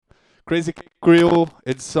Crazy Crew,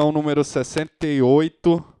 edição número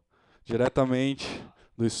 68, diretamente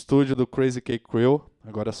do estúdio do Crazy Crew.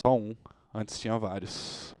 Agora é só um, antes tinha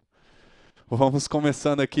vários. Vamos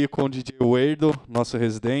começando aqui com o DJ Weirdo, nosso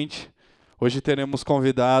residente. Hoje teremos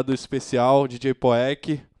convidado especial, DJ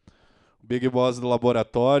Poek, Big Boss do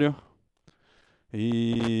laboratório.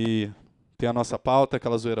 E tem a nossa pauta,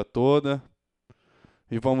 aquela zoeira toda.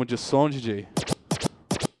 E vamos de som, DJ.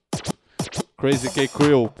 Crazy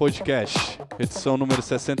Crew Podcast, edição número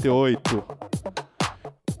 68.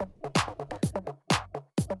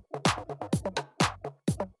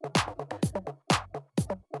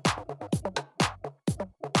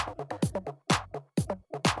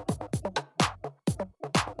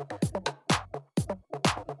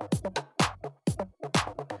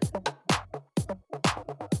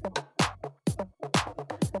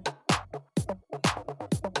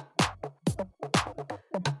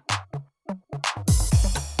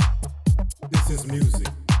 This is music.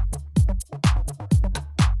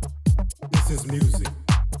 This is music.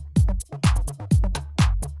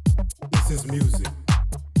 This is music.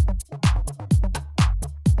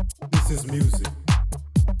 This is music.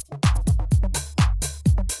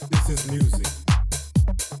 This is music.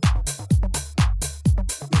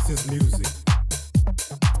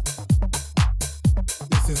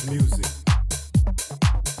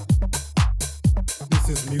 This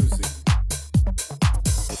is music.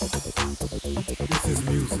 This is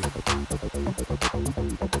music.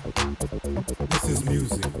 This is music. This is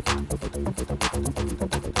music.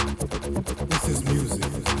 This is music. This is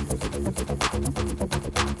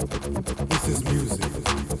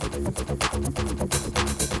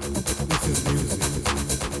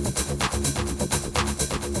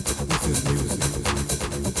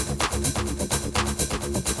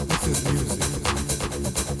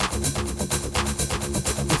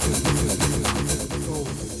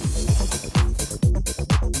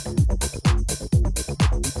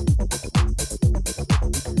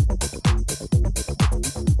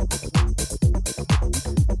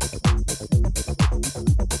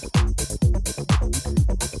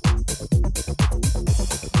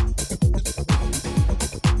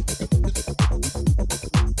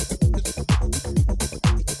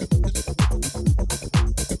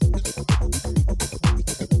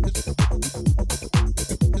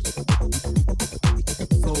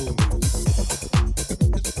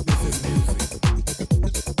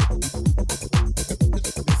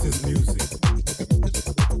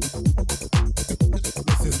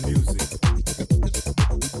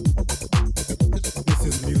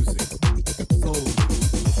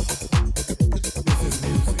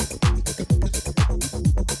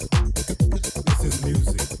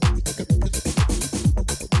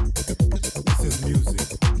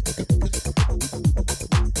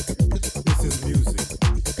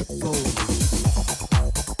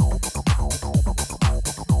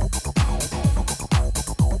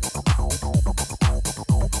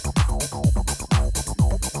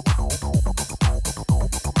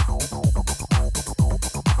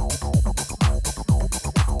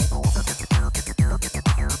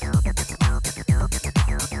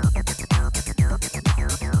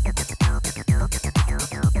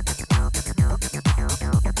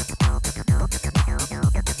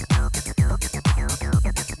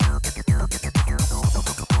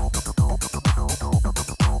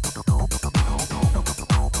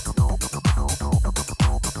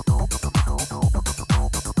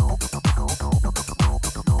is music. This is music.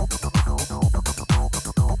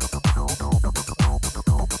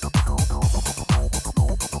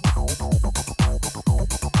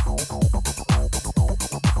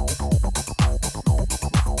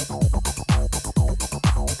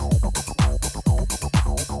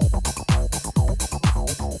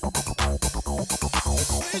 This is music.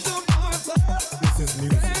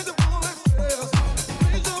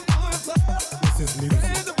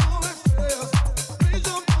 This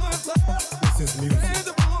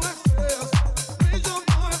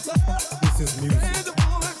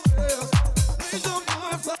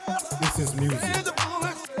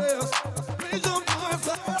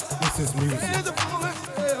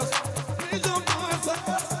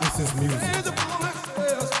is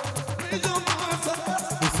music.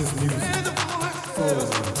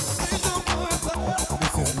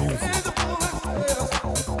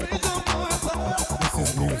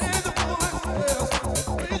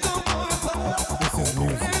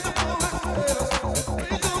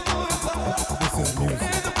 This is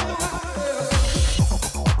music.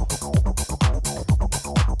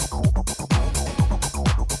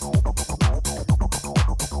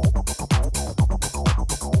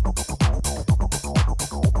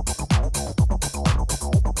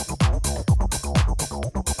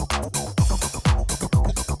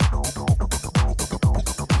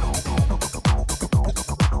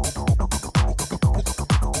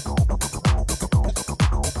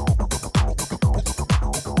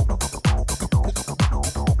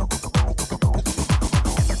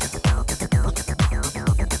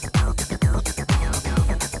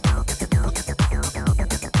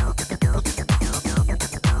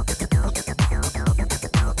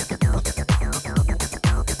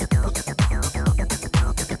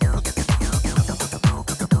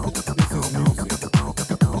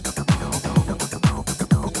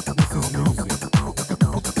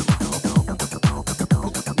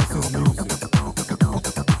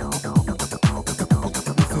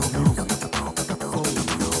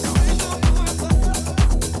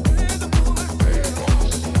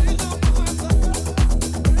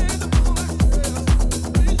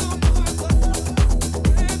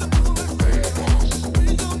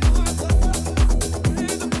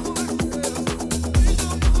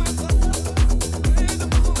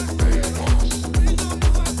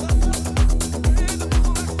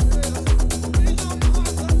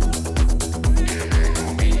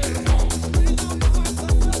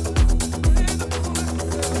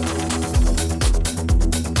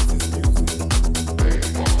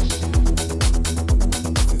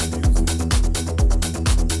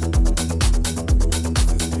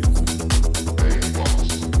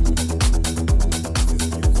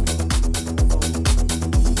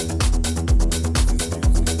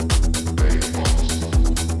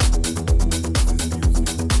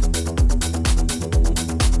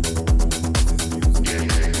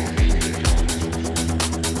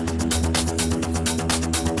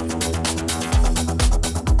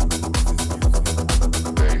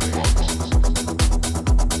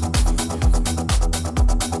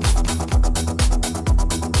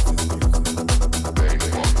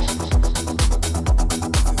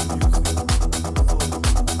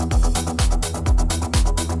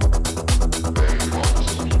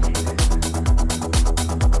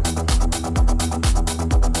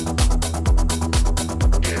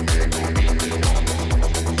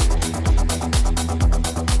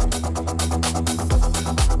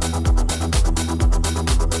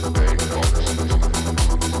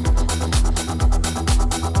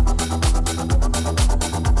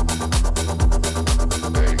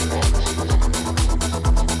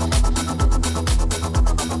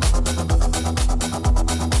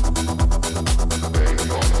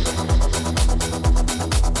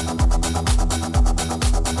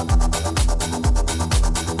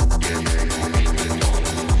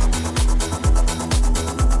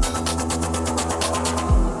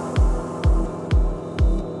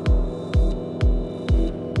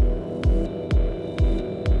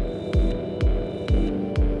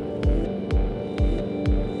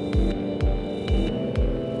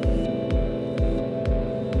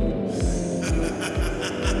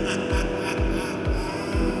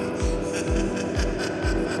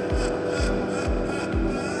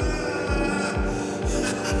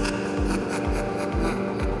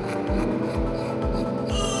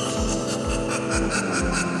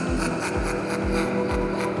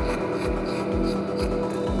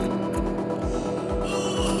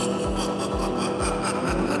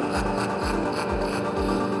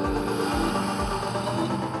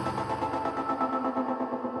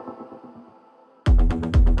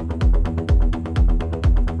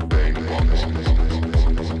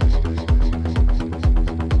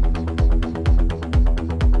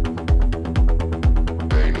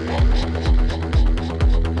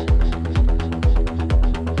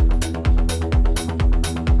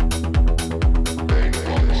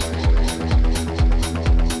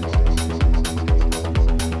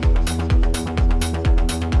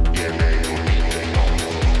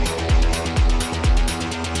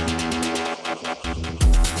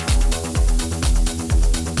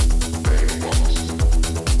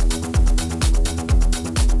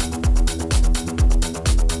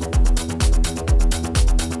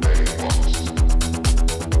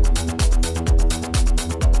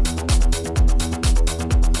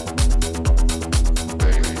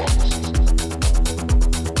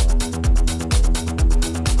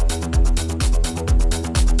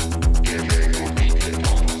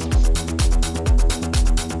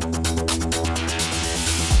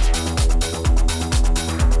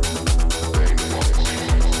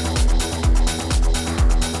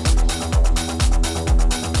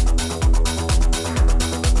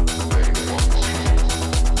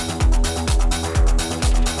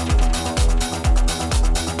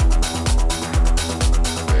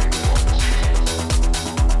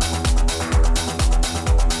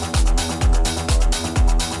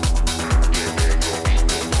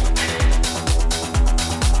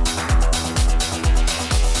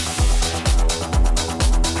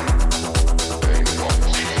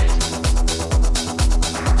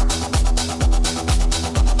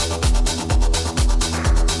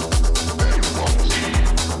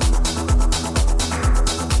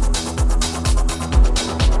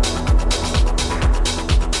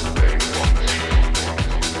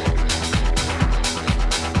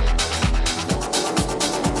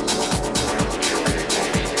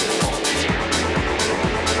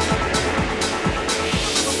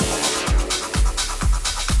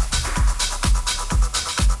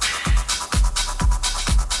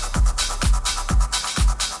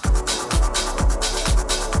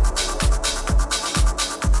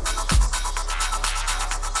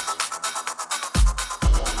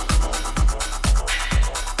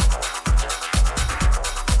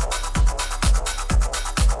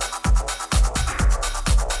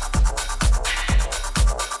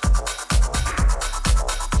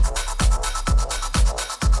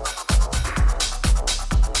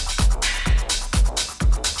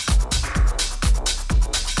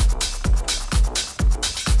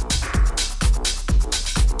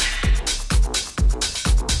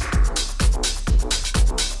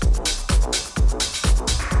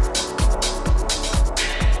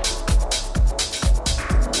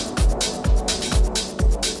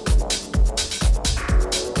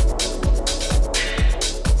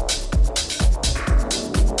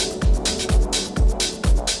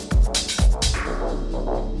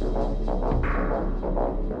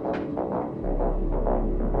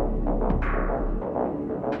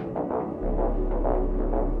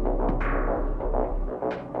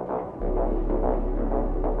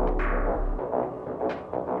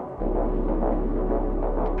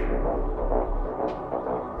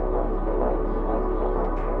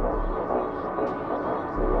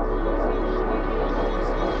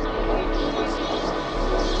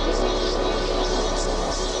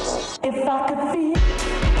 I could feel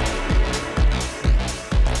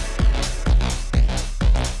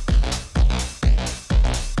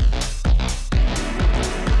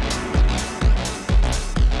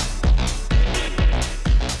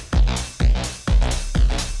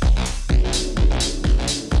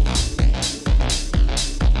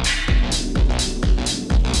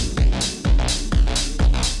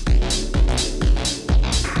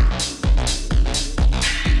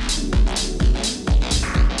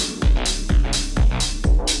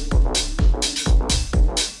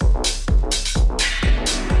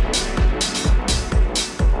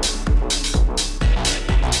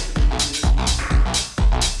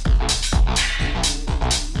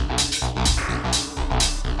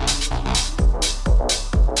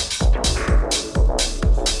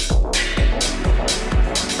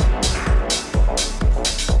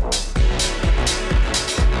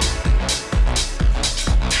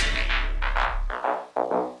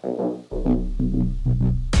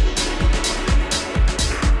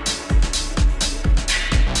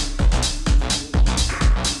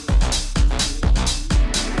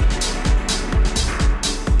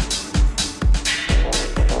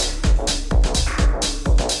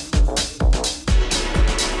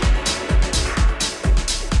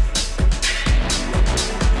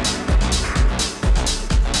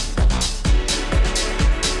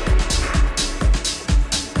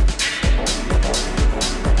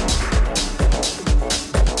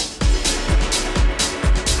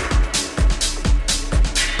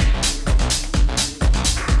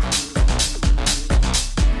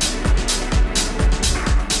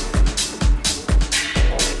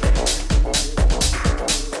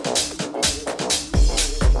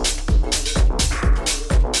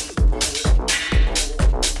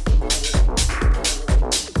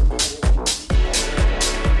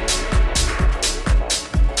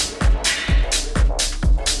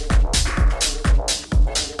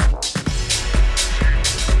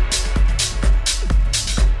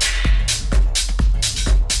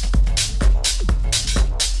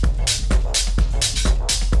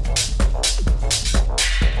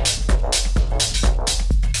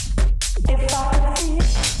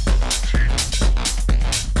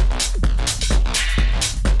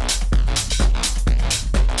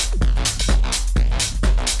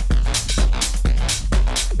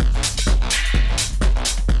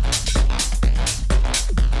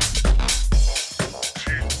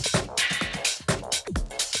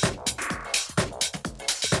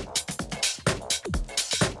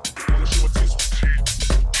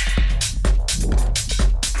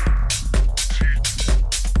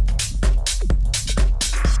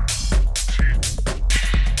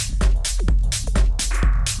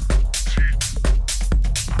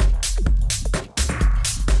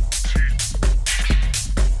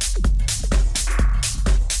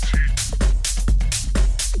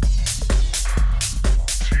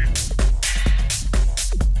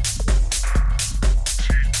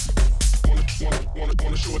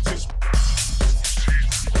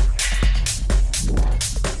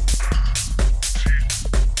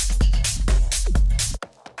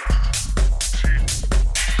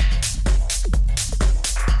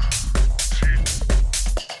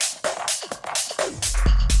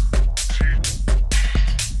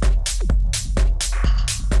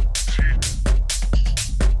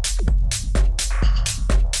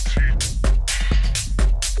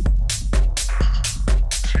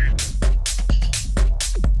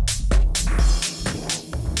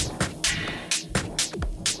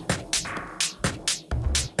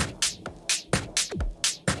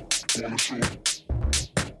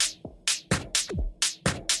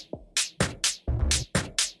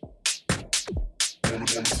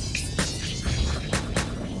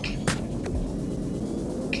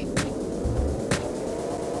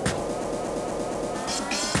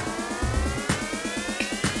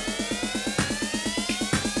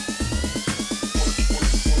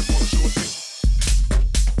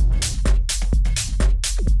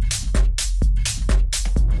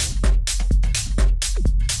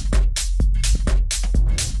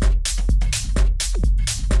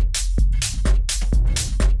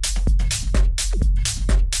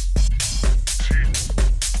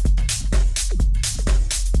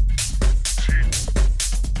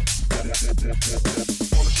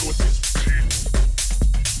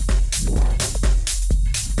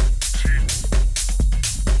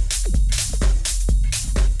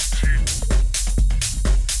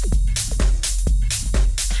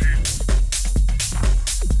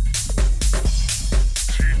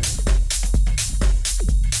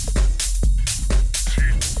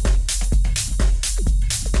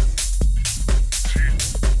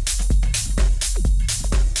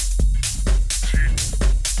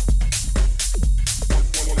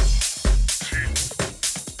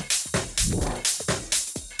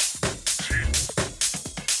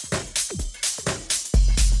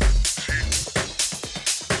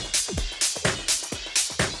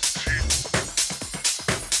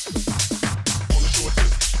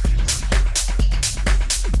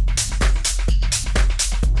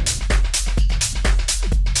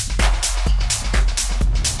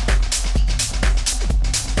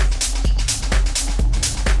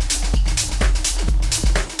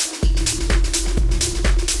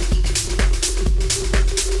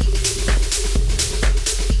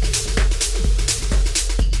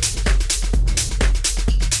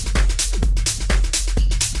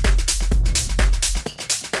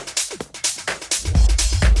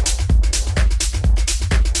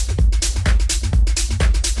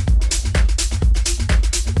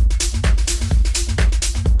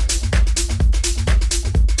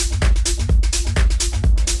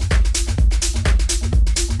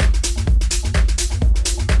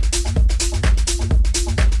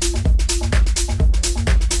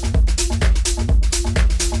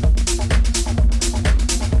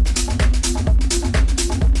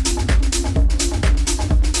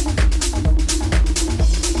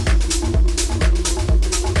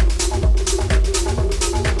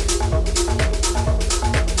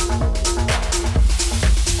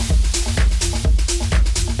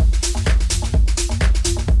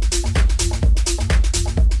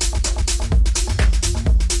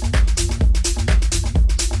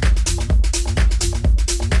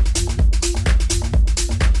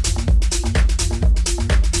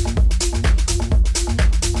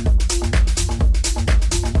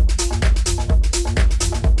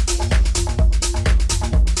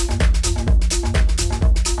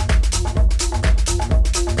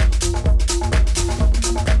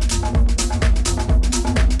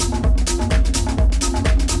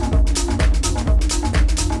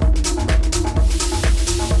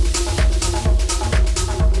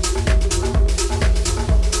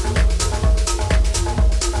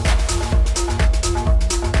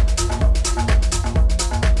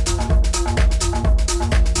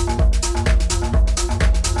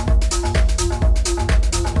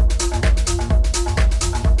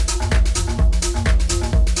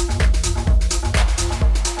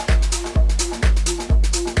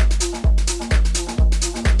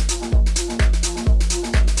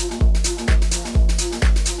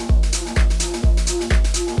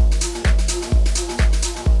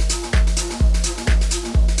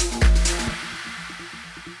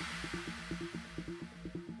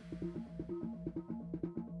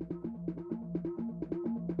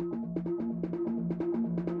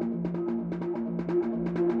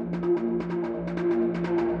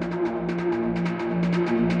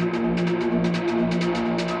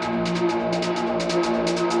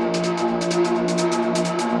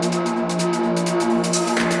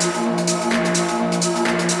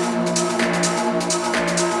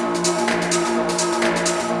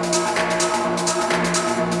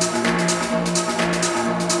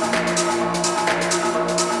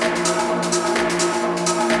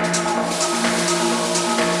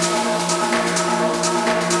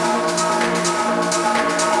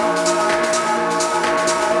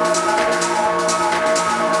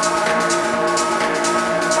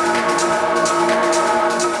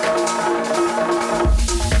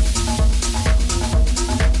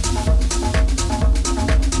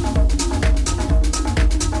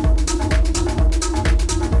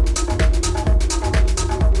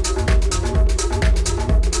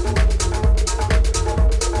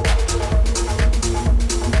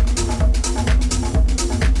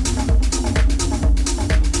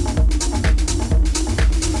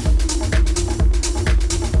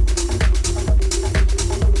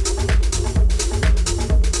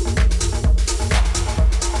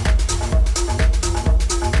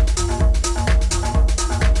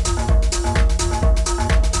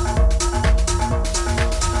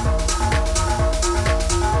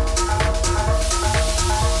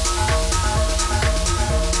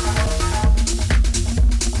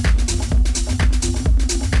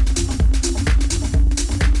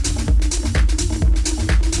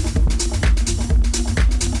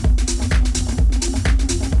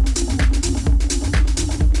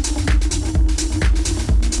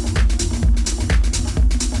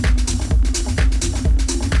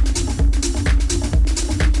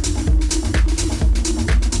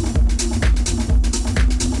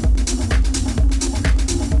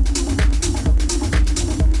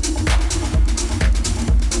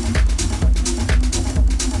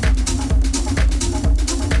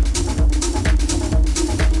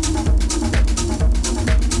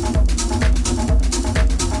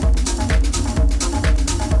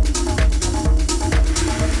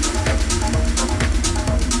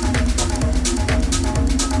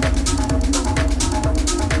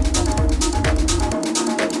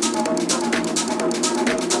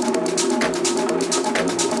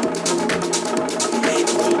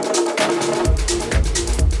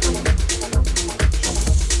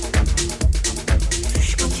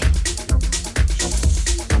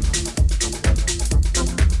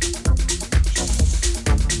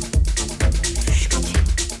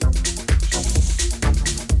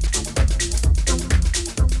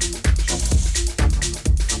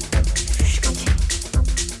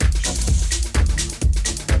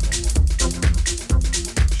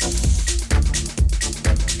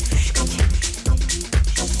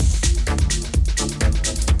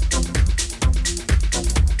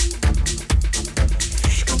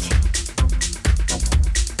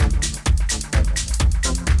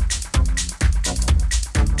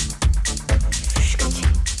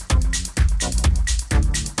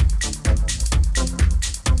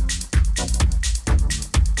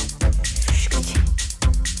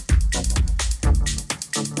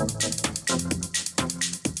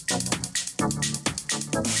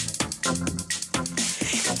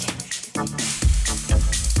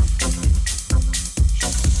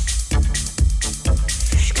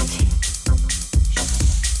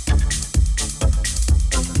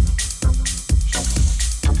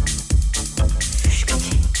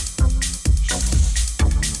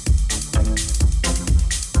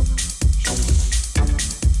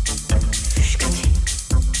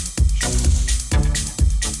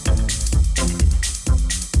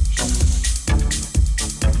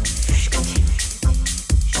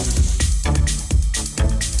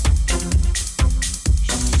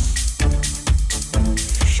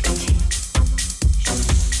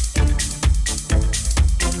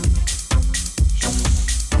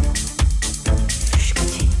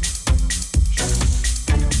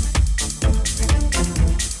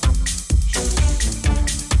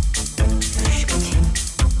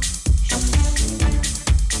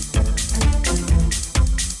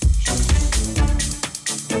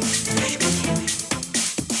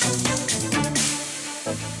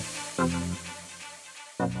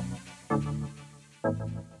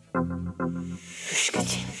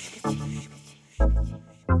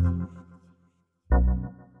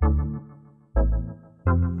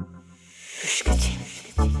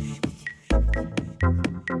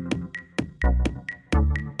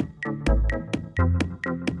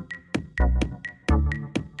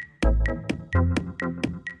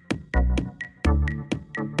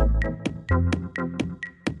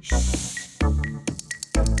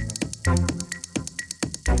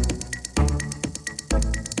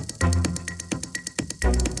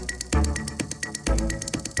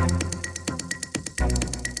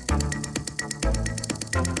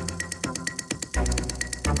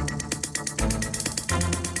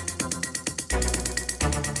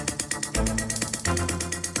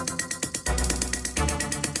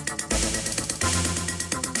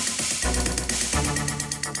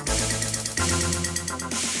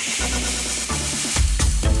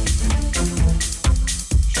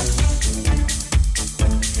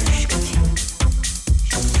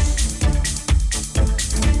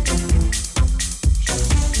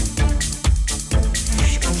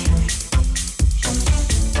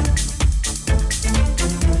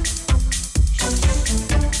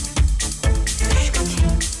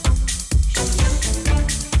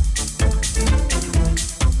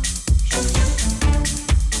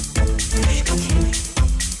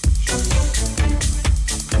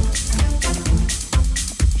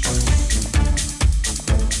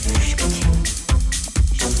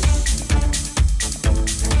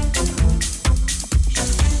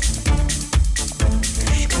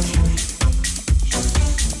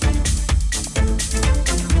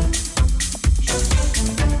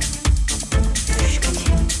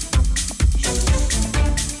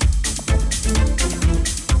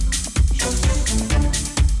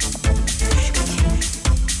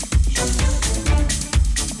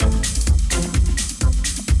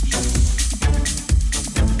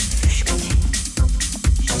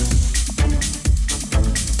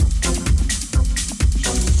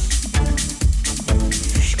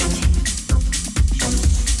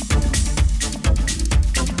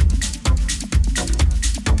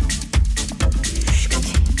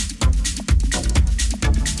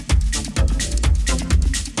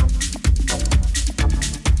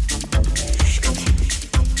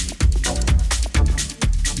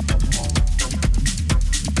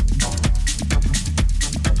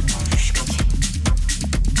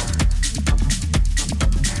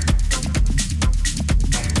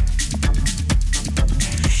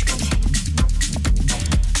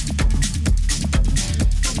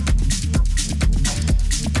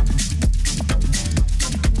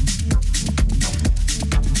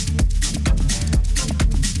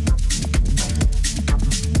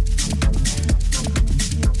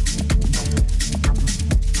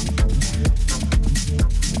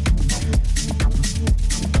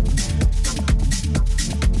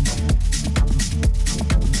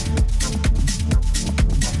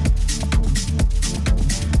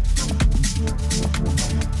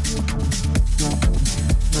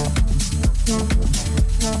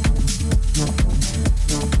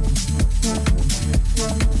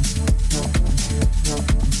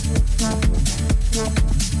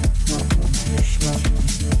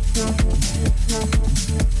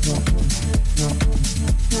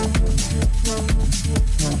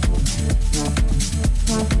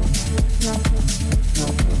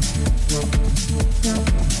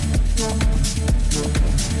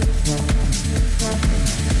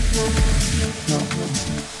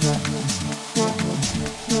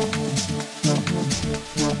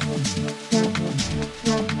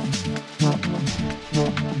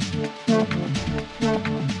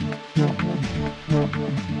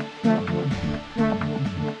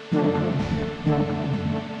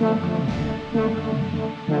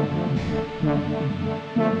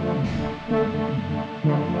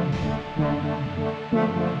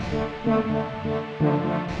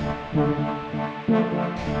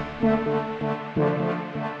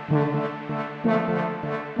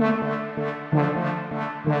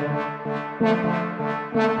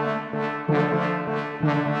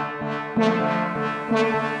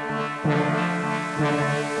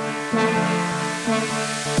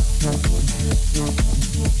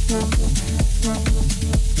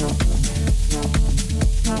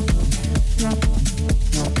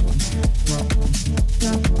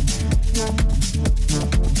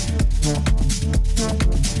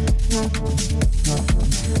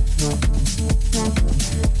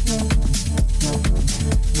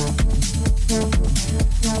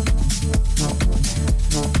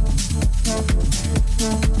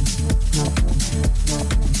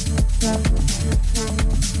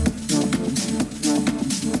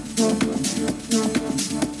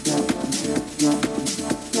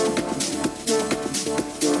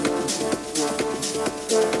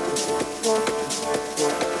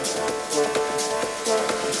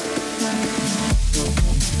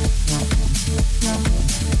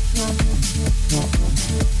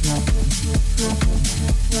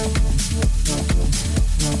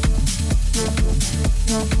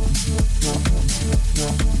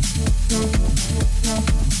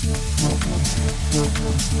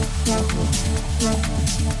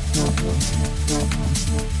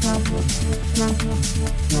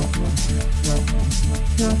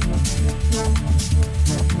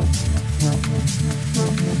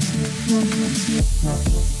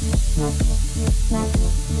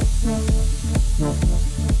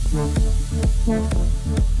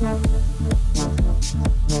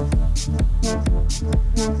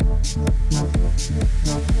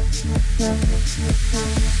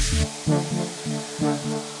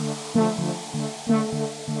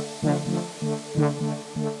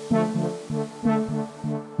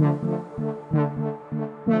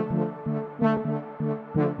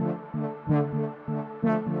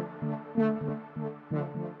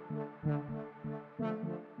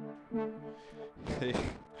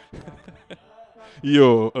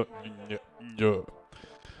Yo. Yo.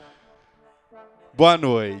 Boa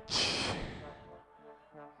noite.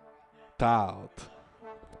 Tá alto.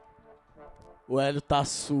 O Hélio tá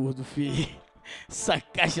surdo, fi. Essa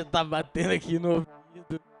caixa tá batendo aqui no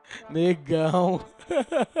ouvido. Negão.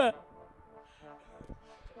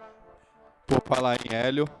 Por falar em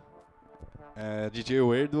Hélio, DJ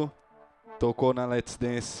Werdo tocou na Let's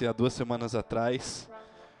Dance há 2 semanas atrás.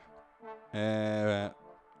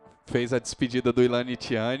 Fez a despedida do Ilan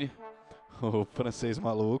Itiane, o francês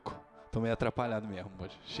maluco. Tô meio atrapalhado mesmo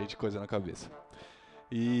hoje, cheio de coisa na cabeça.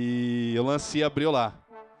 E o Lancy abriu lá.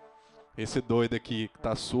 Esse doido aqui que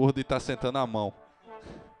tá surdo e tá sentando a mão.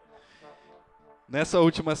 Nessa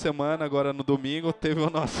última semana, agora no domingo, teve o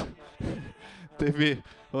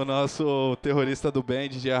nosso terrorista do bem,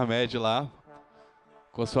 DJ Ahmed lá,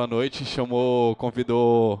 com sua noite,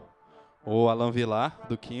 convidou o Alan Vilar,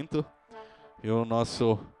 do Quinto, e o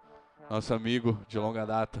nosso amigo de longa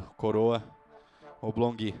data, Coroa, o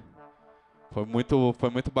Blongui. Foi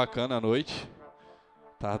muito bacana a noite.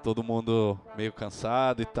 Tava todo mundo meio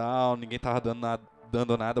cansado e tal, ninguém tava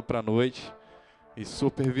dando nada pra noite. E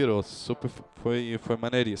super virou, foi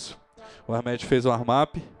maneiríssimo. O Ahmed fez o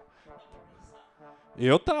warm-up.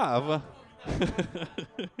 Eu tava.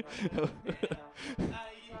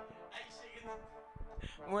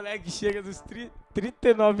 O moleque chega dos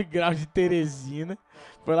 39 graus de Teresina.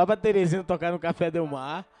 Foi lá pra Teresina tocar no Café Del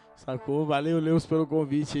Mar. Sacou? Valeu, Leus, pelo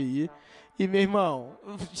convite aí. E, meu irmão,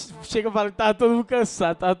 chega e fala que tava todo mundo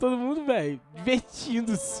cansado. Tava todo mundo, velho,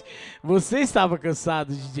 divertindo-se. Você estava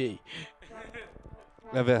cansado, DJ.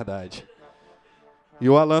 É verdade. E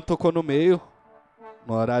o Alan tocou no meio,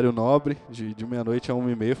 no horário nobre, de meia-noite a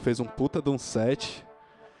 1h30, fez um puta de um set.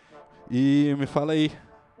 E me fala aí,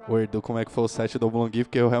 Werdo, como é que foi o set do Oblongui,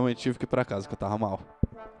 porque eu realmente tive que ir pra casa, que eu tava mal.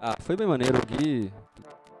 Ah, foi bem maneiro. O Gui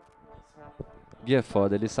é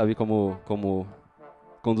foda, ele sabe como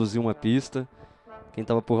conduzir uma pista. Quem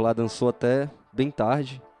tava por lá dançou até bem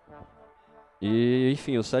tarde. E,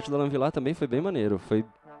 enfim, o set do Alan Vilar também foi bem maneiro, foi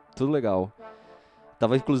tudo legal.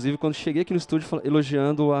 Tava, inclusive, quando cheguei aqui no estúdio,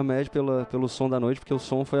 elogiando o Ahmed pelo som da noite, porque o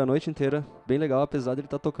som foi a noite inteira bem legal, apesar dele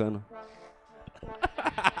estar tocando.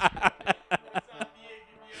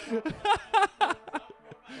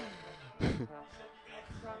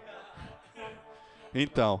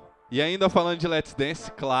 Então, e ainda falando de Let's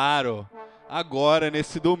Dance, claro, agora,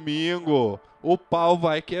 nesse domingo, o pau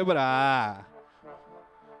vai quebrar.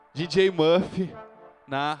 DJ Murphy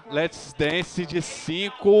na Let's Dance de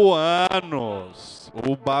 5 anos.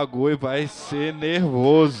 O bagulho vai ser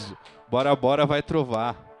nervoso. Bora, vai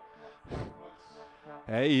trovar.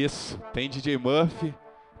 É isso. Tem DJ Murphy,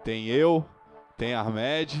 tem eu, tem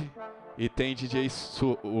Ahmed e tem DJ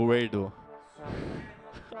Werdo.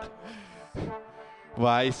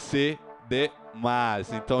 Vai ser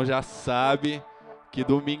demais. Então já sabe que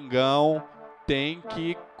domingão tem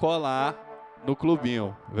que colar no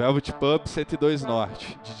clubinho. Velvet Pub 102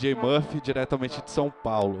 Norte. DJ Murphy, diretamente de São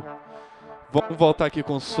Paulo. Vamos voltar aqui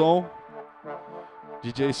com o som.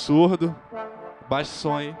 DJ surdo. Baixe o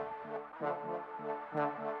som aí.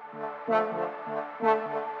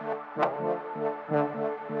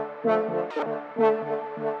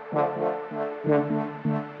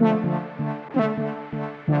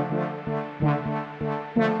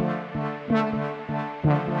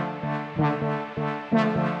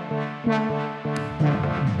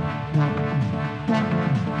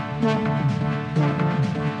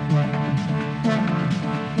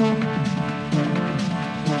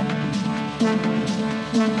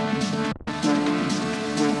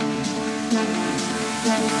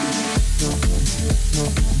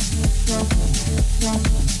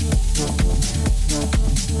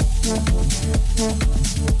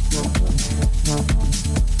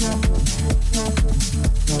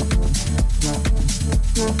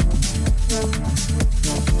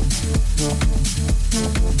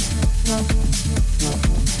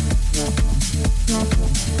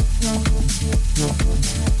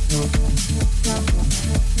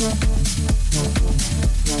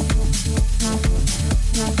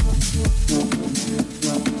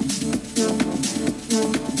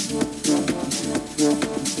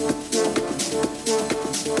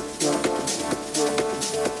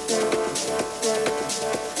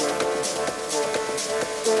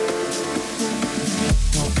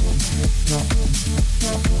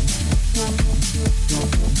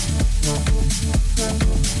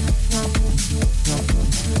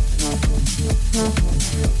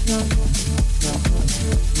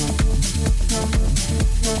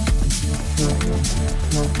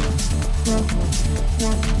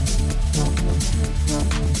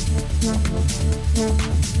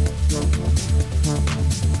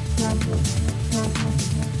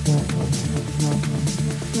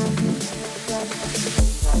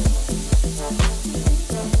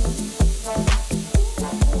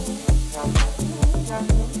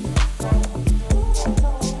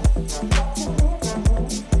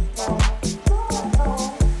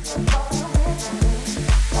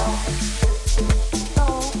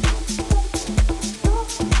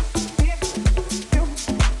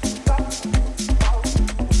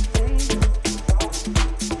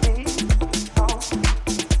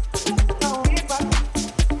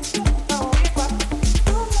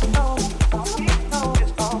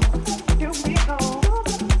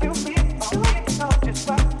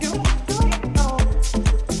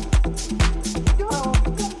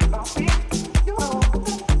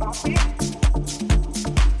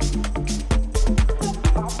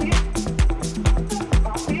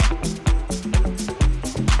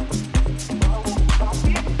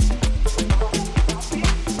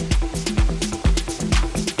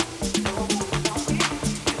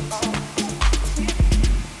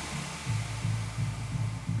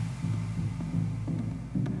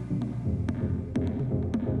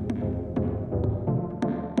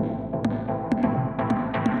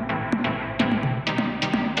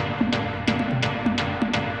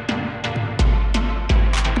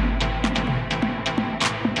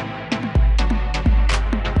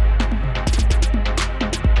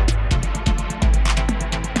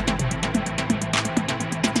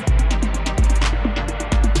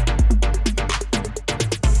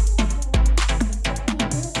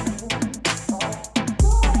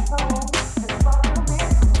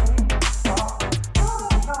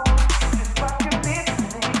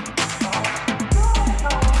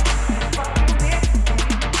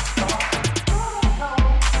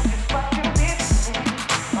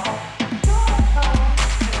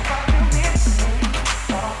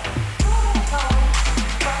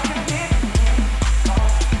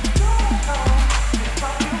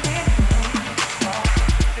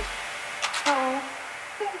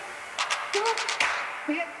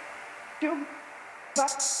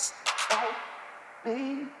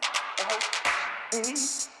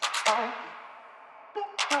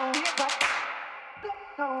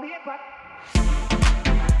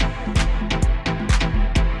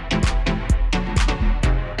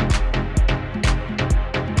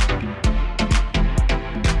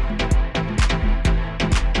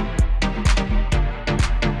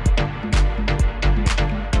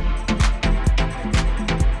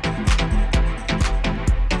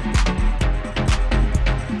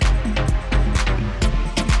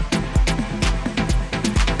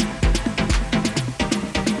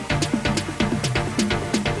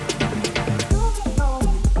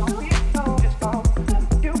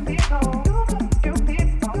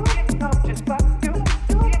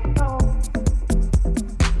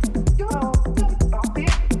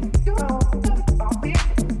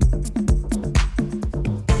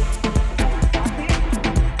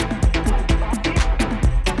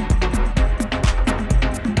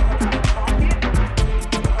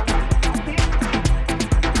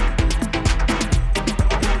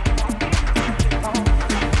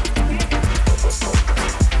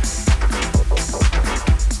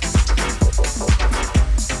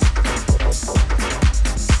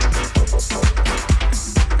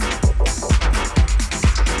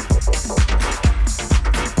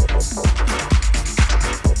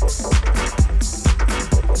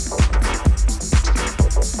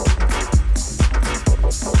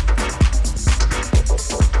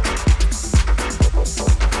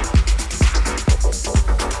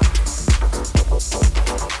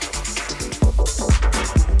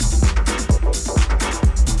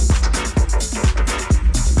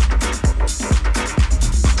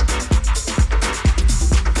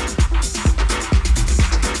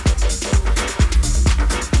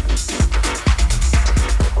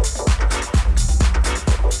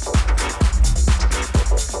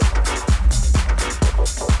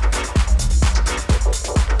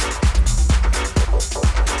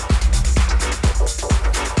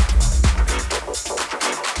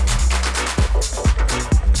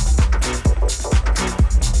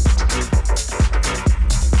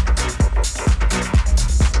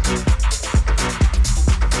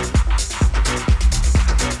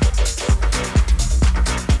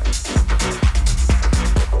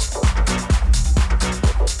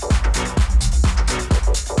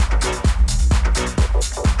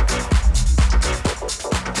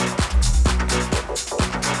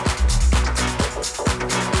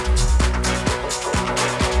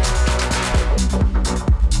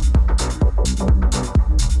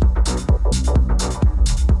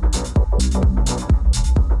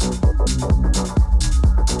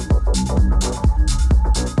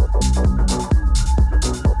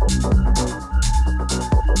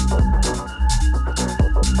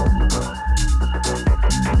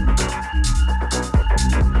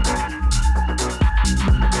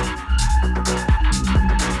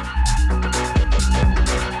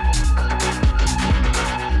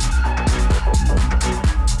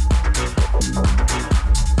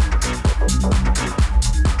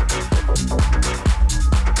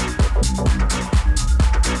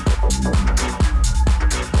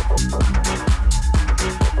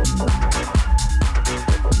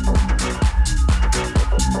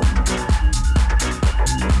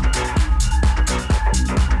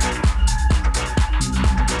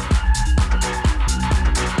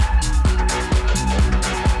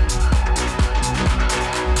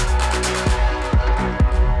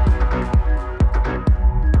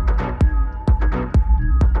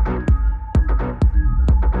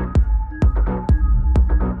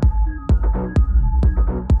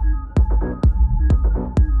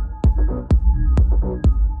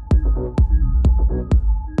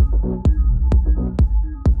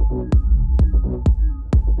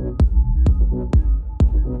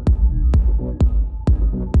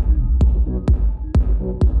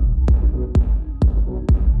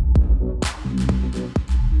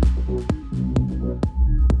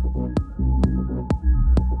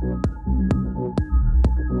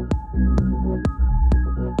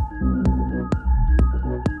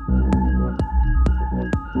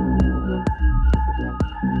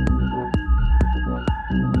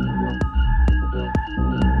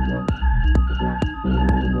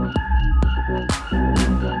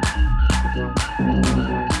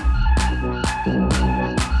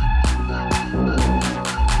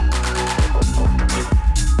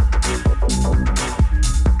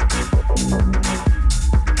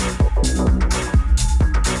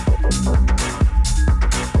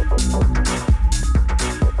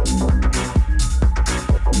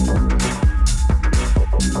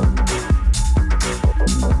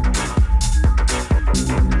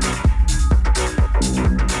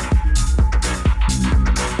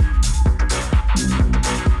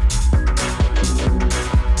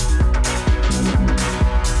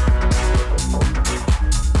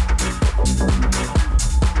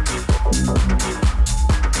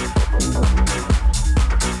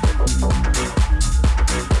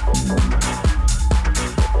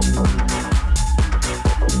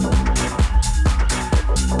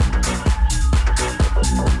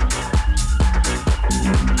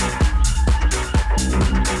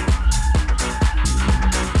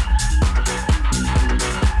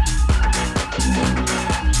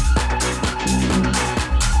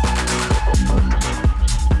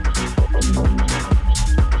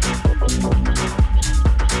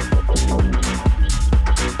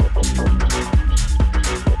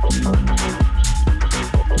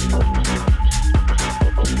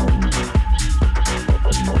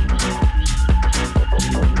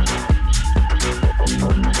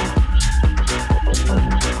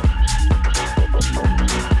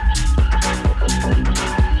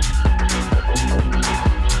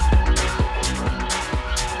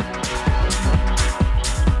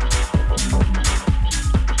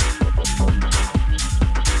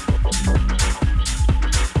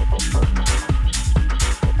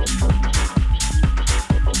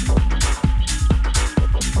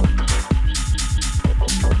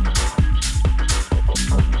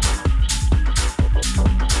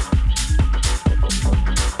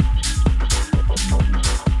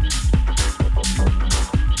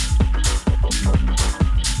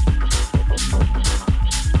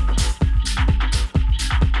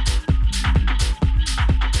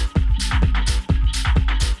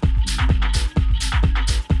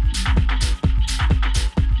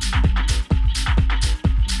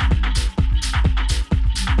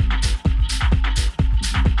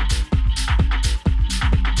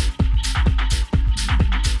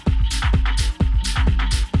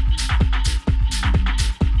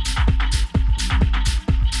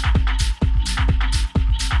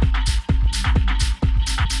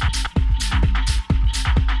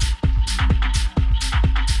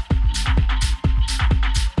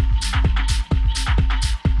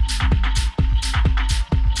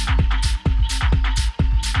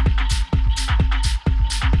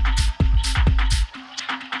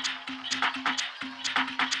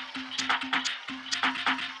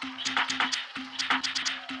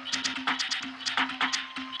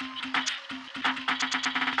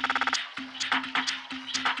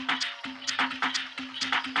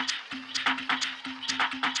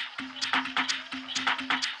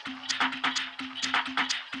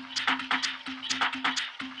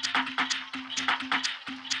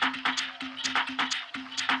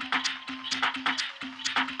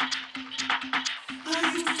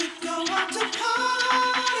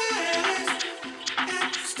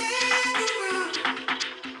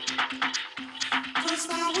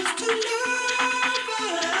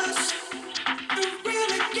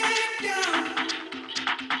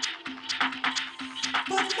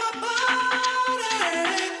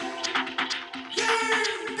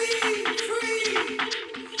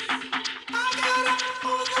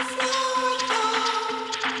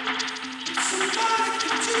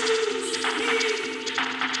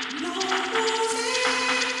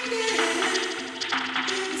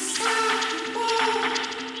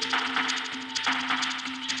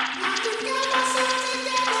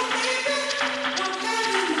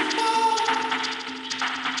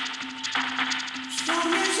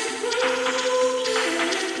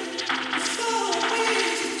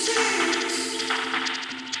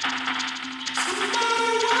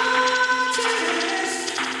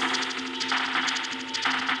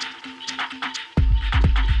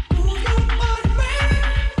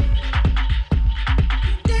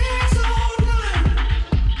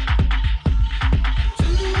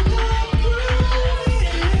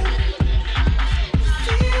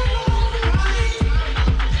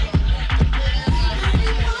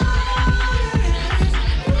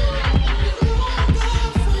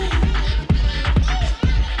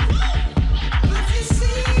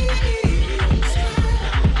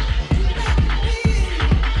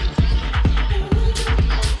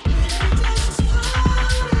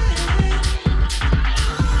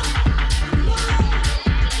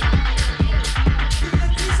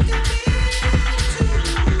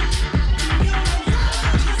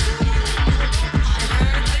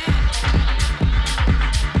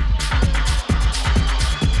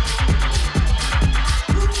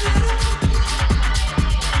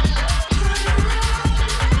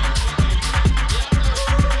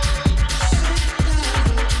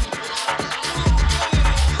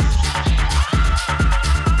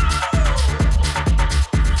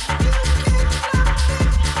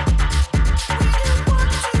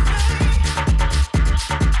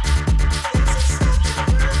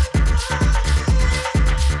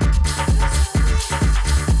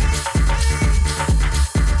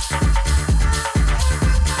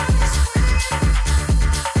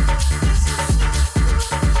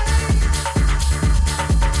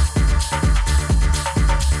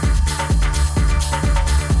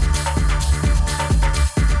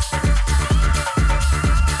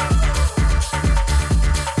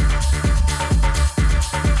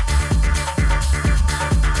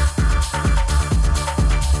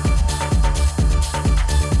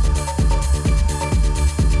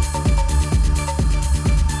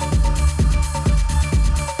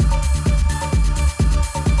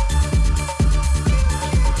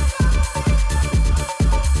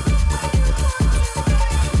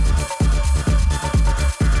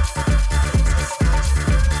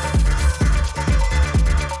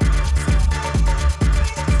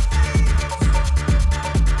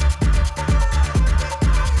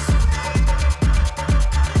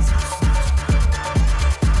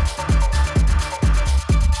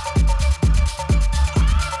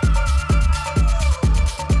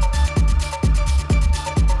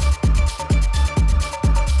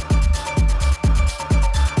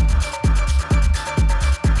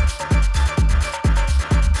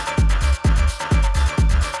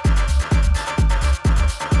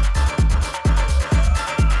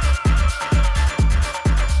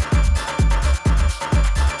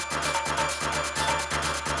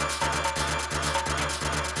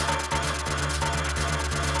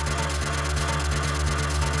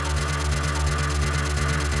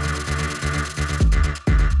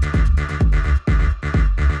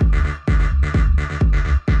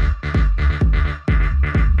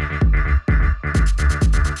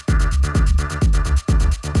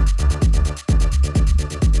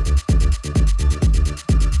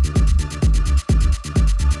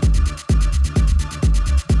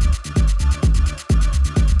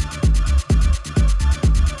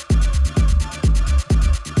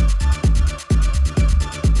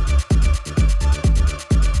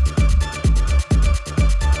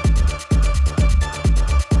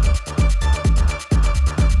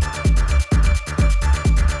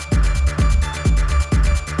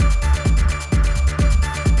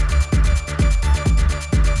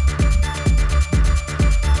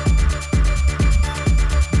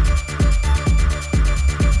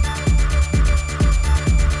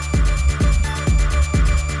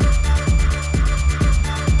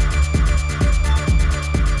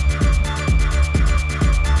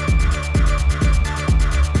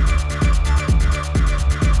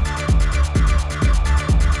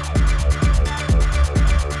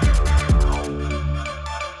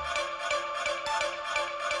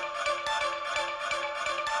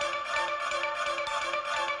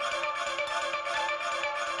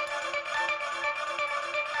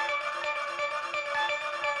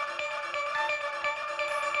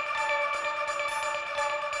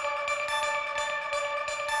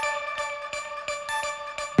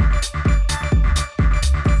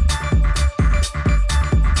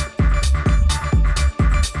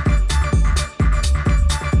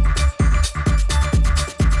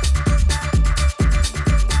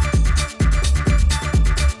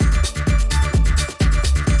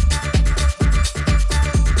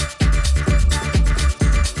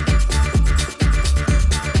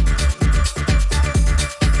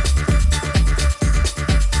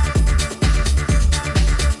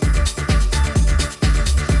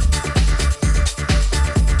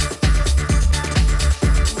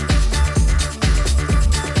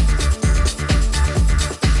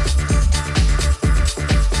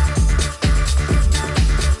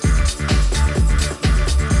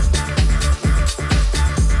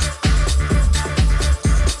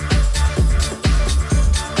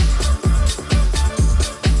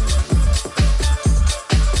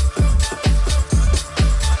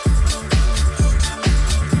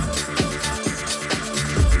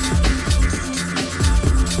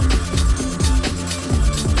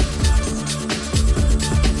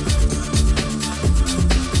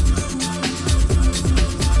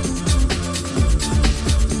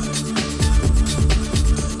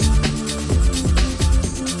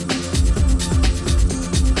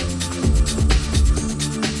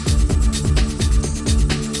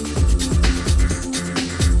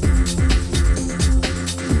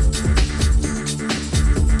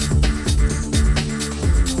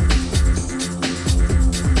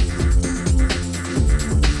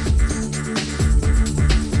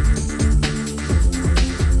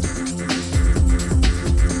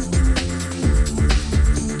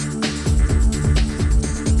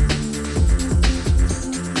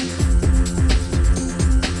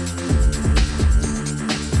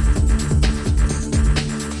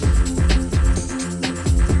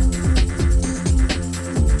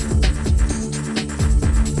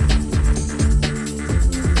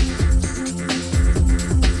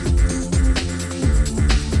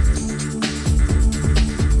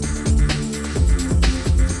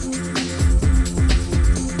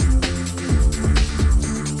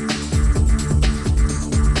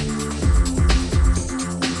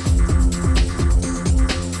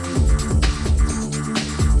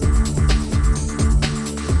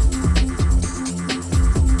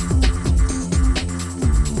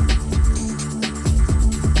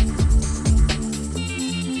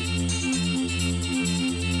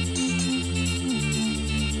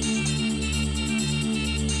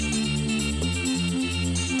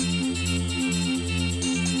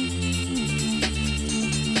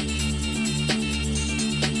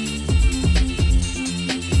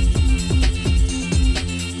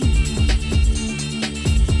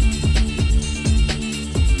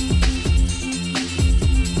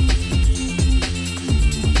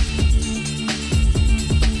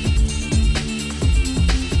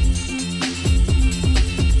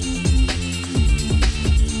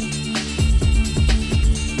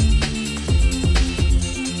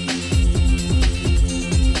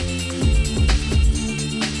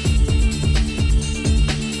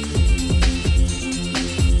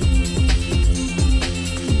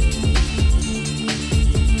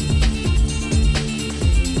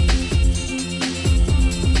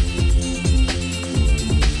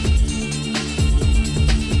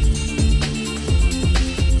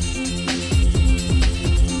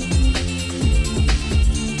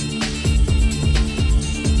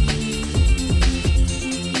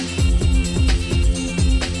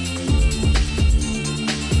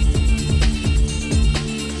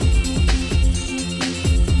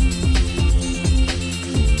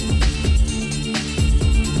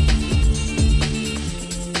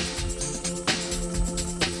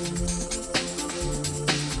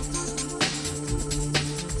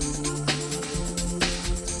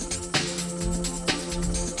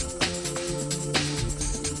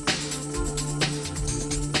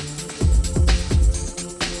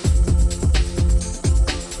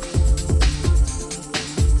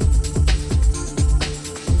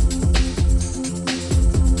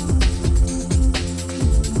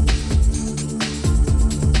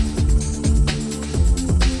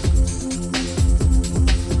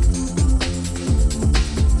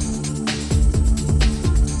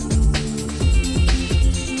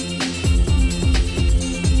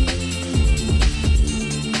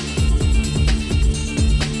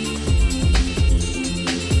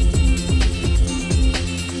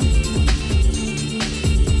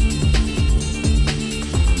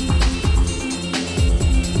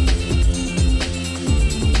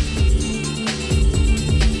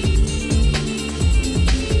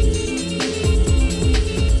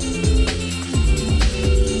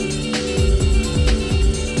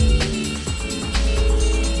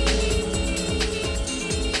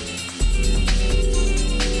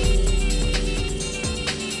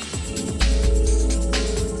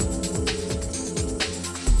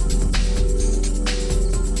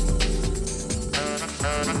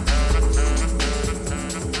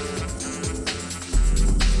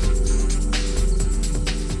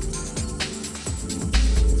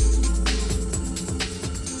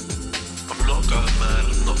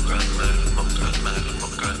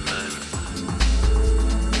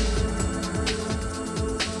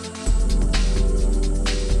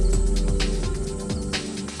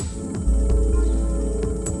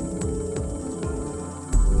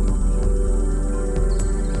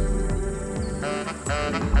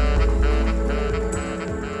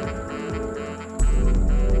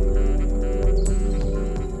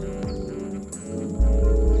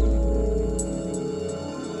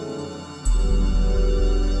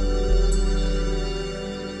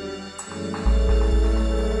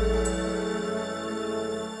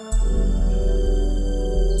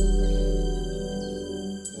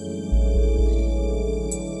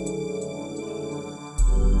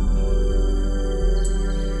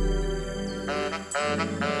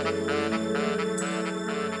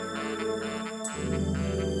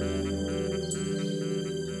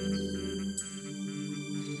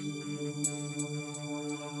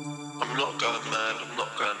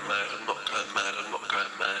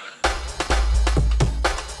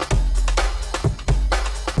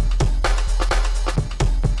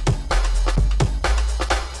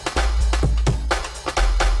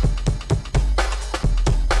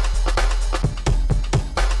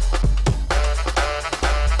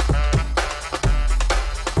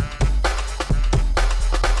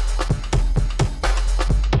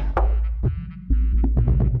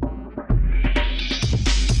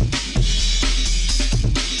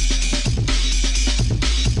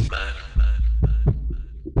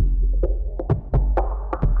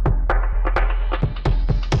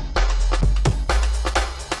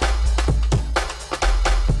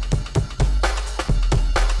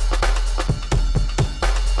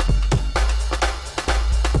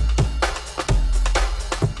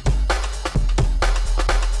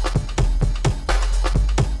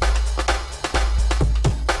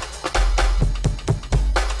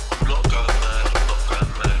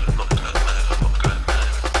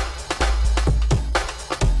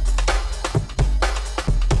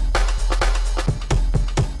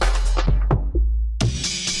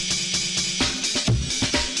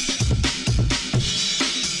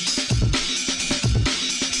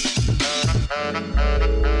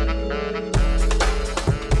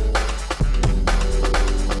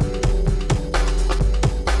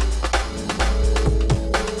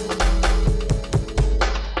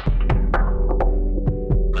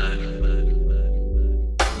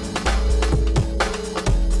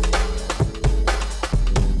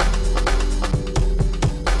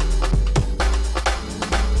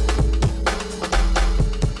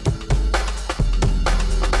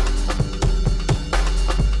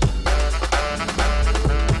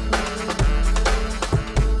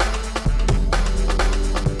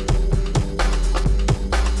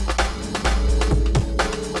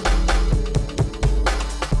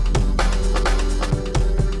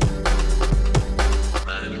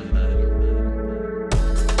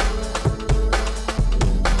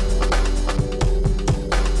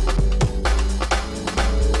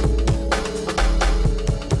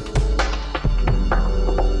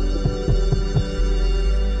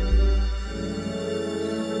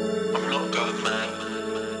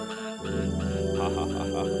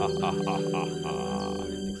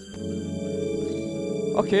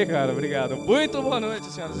 Ok, cara, obrigado. Muito boa noite,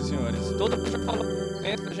 senhoras e senhores. Todo mundo já falou.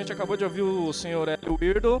 A gente acabou de ouvir o senhor Hélio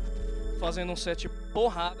Weirdo fazendo um set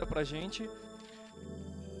porrada pra gente.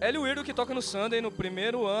 Hélio Weirdo que toca no Sunday no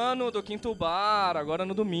primeiro ano do Quinto Bar, agora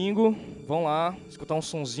no domingo. Vão lá, escutar um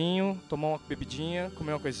sonzinho, tomar uma bebidinha,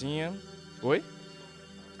 comer uma coisinha. Oi?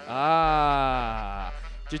 Ah!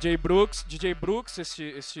 DJ Brooks,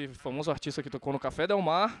 esse famoso artista que tocou no Café Del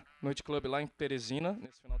Mar, Noite Club lá em Teresina,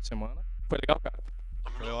 nesse final de semana. Foi legal, cara?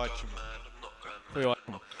 Foi ótimo. Foi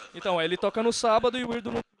ótimo. Então, ele toca no sábado e o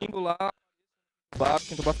Weirdo no domingo lá.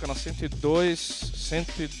 Quinto Bar fica na 102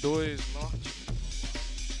 Norte.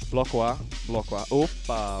 Bloco A.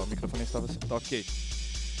 Opa, o microfone estava assim. Tá ok.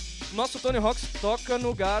 Nosso Tony Rocks toca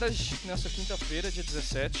no Garage nessa quinta-feira, dia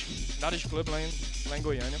 17. Garage Club lá em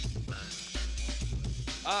Goiânia.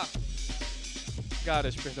 Ah,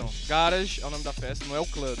 Garage, perdão. Garage é o nome da festa, não é o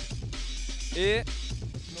club. E...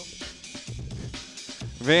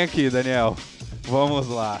 Vem aqui, Daniel. Vamos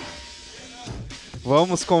lá.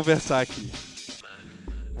 Vamos conversar aqui.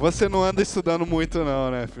 Você não anda estudando muito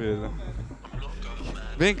não, né, filho?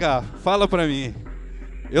 Vem cá, fala pra mim.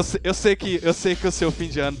 Eu sei que o seu fim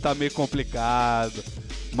de ano tá meio complicado,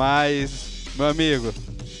 mas, meu amigo,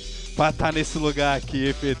 pra estar nesse lugar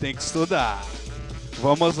aqui, filho, tem que estudar.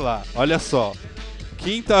 Vamos lá, olha só.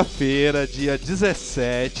 Quinta-feira, dia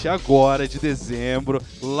 17, agora de dezembro,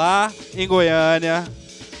 lá em Goiânia,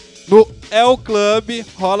 no El Club,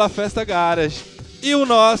 rola a Festa Garage. E o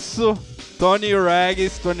nosso Tony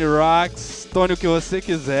Rags, Tony Rocks, Tony o que você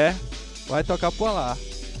quiser, vai tocar por lá.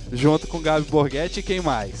 Junto com Gabi Borghetti e quem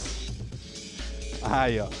mais?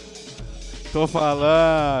 Aí, ó. Tô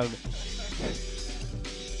falando.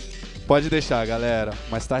 Pode deixar, galera.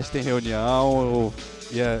 Mais tarde tem reunião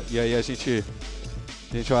e aí a gente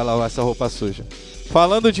vai lavar essa roupa suja.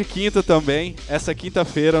 Falando de quinta também, essa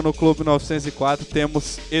quinta-feira no Clube 904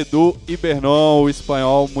 temos Edu e Bernon, o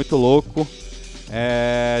espanhol muito louco.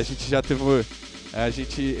 Ele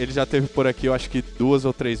já teve por aqui, eu acho que 2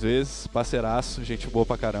 ou 3 vezes, parceiraço, gente boa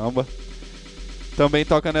pra caramba. Também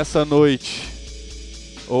toca nessa noite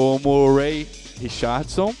o Murray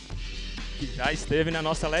Richardson. Que já esteve na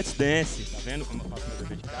nossa Let's Dance, tá vendo como eu faço meu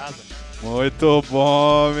dever de casa? Muito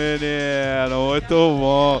bom, menino, muito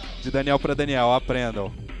bom. De Daniel para Daniel,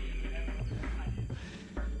 aprendam.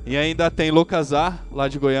 E ainda tem Lucas A, lá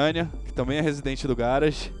de Goiânia, que também é residente do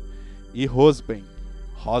Garage. E Rosben.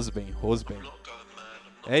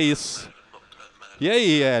 É isso. E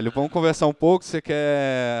aí, Hélio, vamos conversar um pouco? Você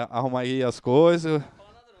quer arrumar aí as coisas?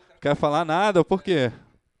 Quer falar nada? Por quê?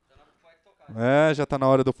 Já tá na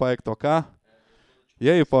hora do Poek tocar? E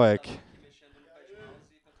aí, Poek?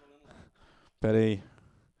 Pera aí.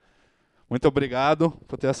 Muito obrigado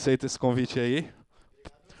por ter aceito esse convite aí.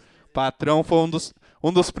 Patrão foi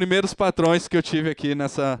um dos primeiros patrões que eu tive aqui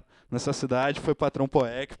nessa cidade. Foi patrão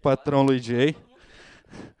Poek, patrão Luiz J.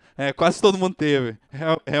 Quase todo mundo teve,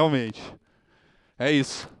 realmente. É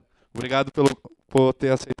isso. Obrigado por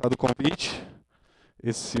ter aceitado o convite.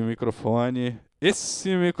 Esse microfone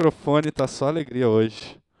tá só alegria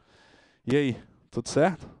hoje. E aí, tudo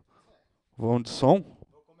certo? Vamos de som?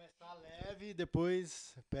 Vou começar leve e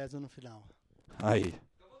depois peso no final. Aí.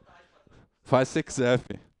 Faz o que você quiser,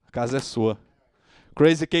 filho. A casa é sua.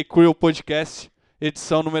 Crazy Cake Crew Podcast,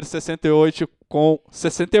 edição número 68 com...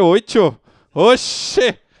 68?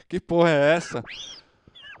 Oxê! Que porra é essa?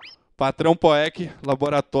 Patrão Poek,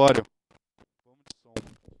 laboratório. Vamos de som.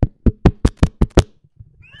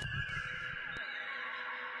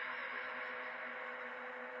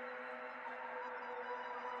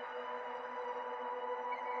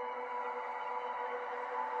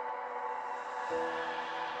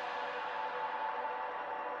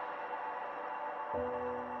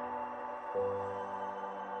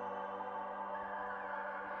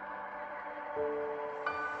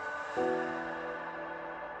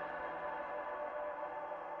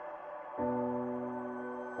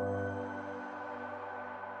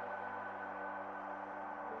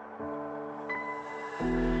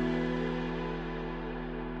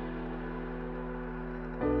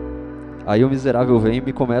 Aí o miserável vem e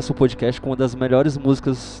me começa o podcast com uma das melhores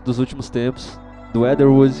músicas dos últimos tempos, do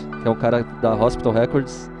Etherwood, que é um cara da Hospital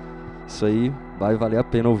Records. Isso aí vai valer a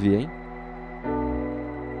pena ouvir, hein?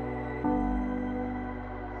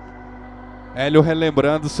 Hélio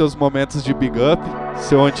relembrando seus momentos de Big Up,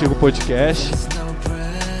 seu antigo podcast.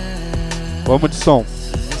 Vamos de som.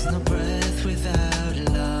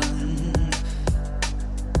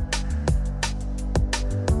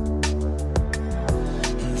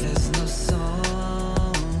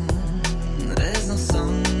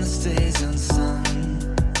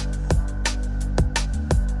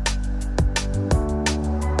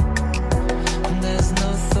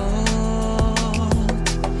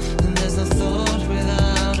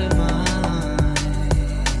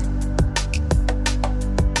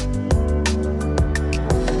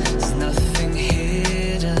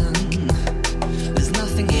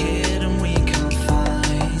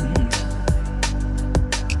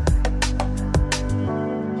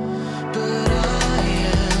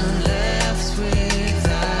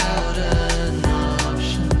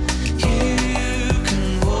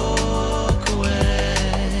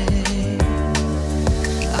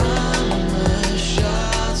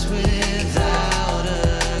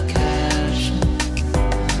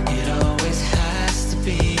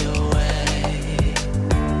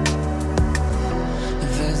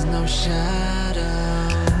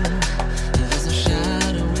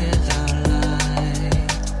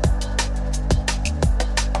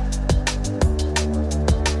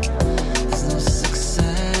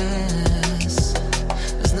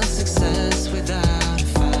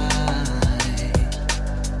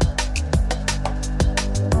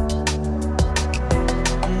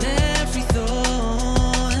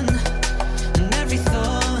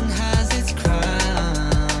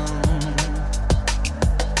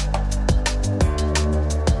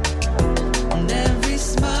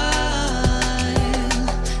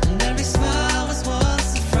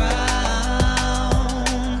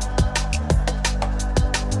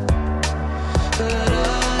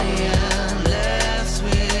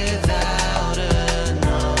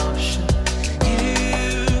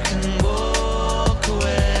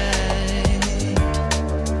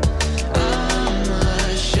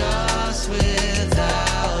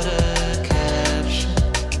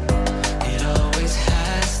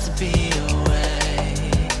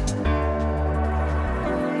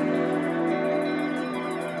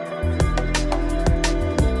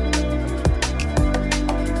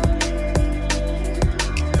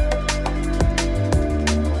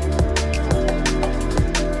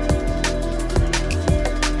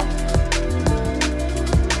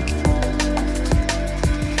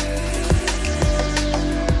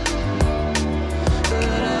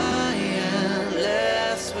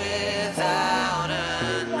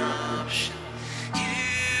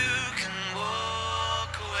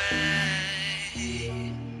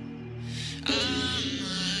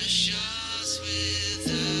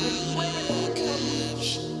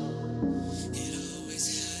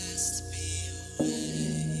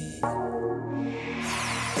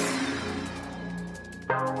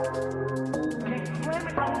 See,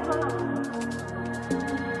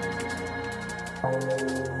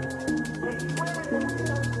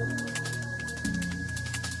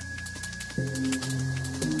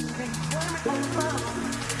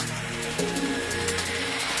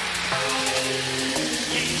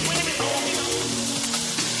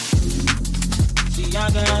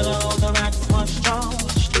 I got all the right ones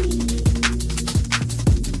charged.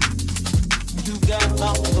 You got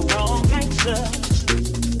all the wrong answers.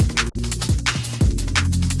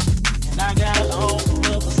 And I got all of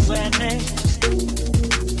the sadness.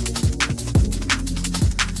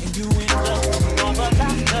 And you end up on the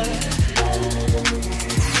doctor.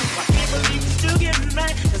 I can't believe you still getting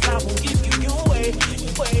mad, 'cause I won't give you your way.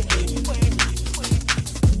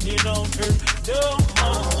 You don't hurt no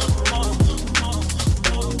more.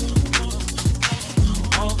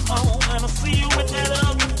 Oh, and I see you with that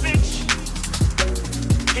other bitch.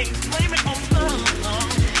 Can't blame it on love, no.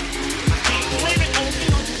 I can't blame it on you,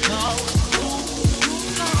 no.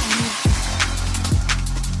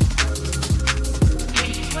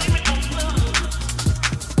 Can't blame it on love.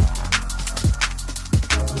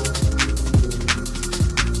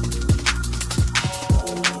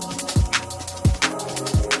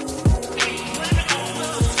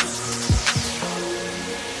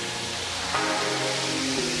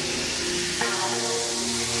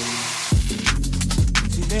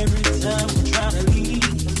 Every time we try to leave,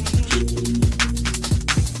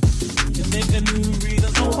 you make a new reason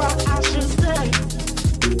so why I should stay.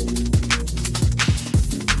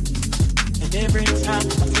 And every time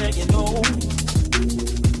I tell you no,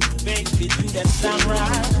 baby, do that sound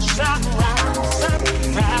right, sound right, sound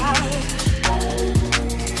right.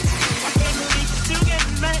 I can't believe you still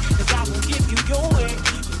getting mad, 'cause I will give you your way.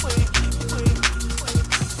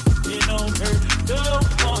 You don't hurt no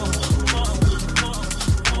more.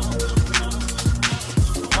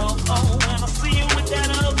 Oh, and I see you with that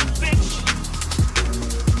other bitch.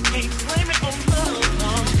 Can't blame it on love,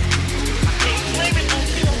 no. I can't blame it on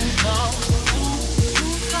you, no.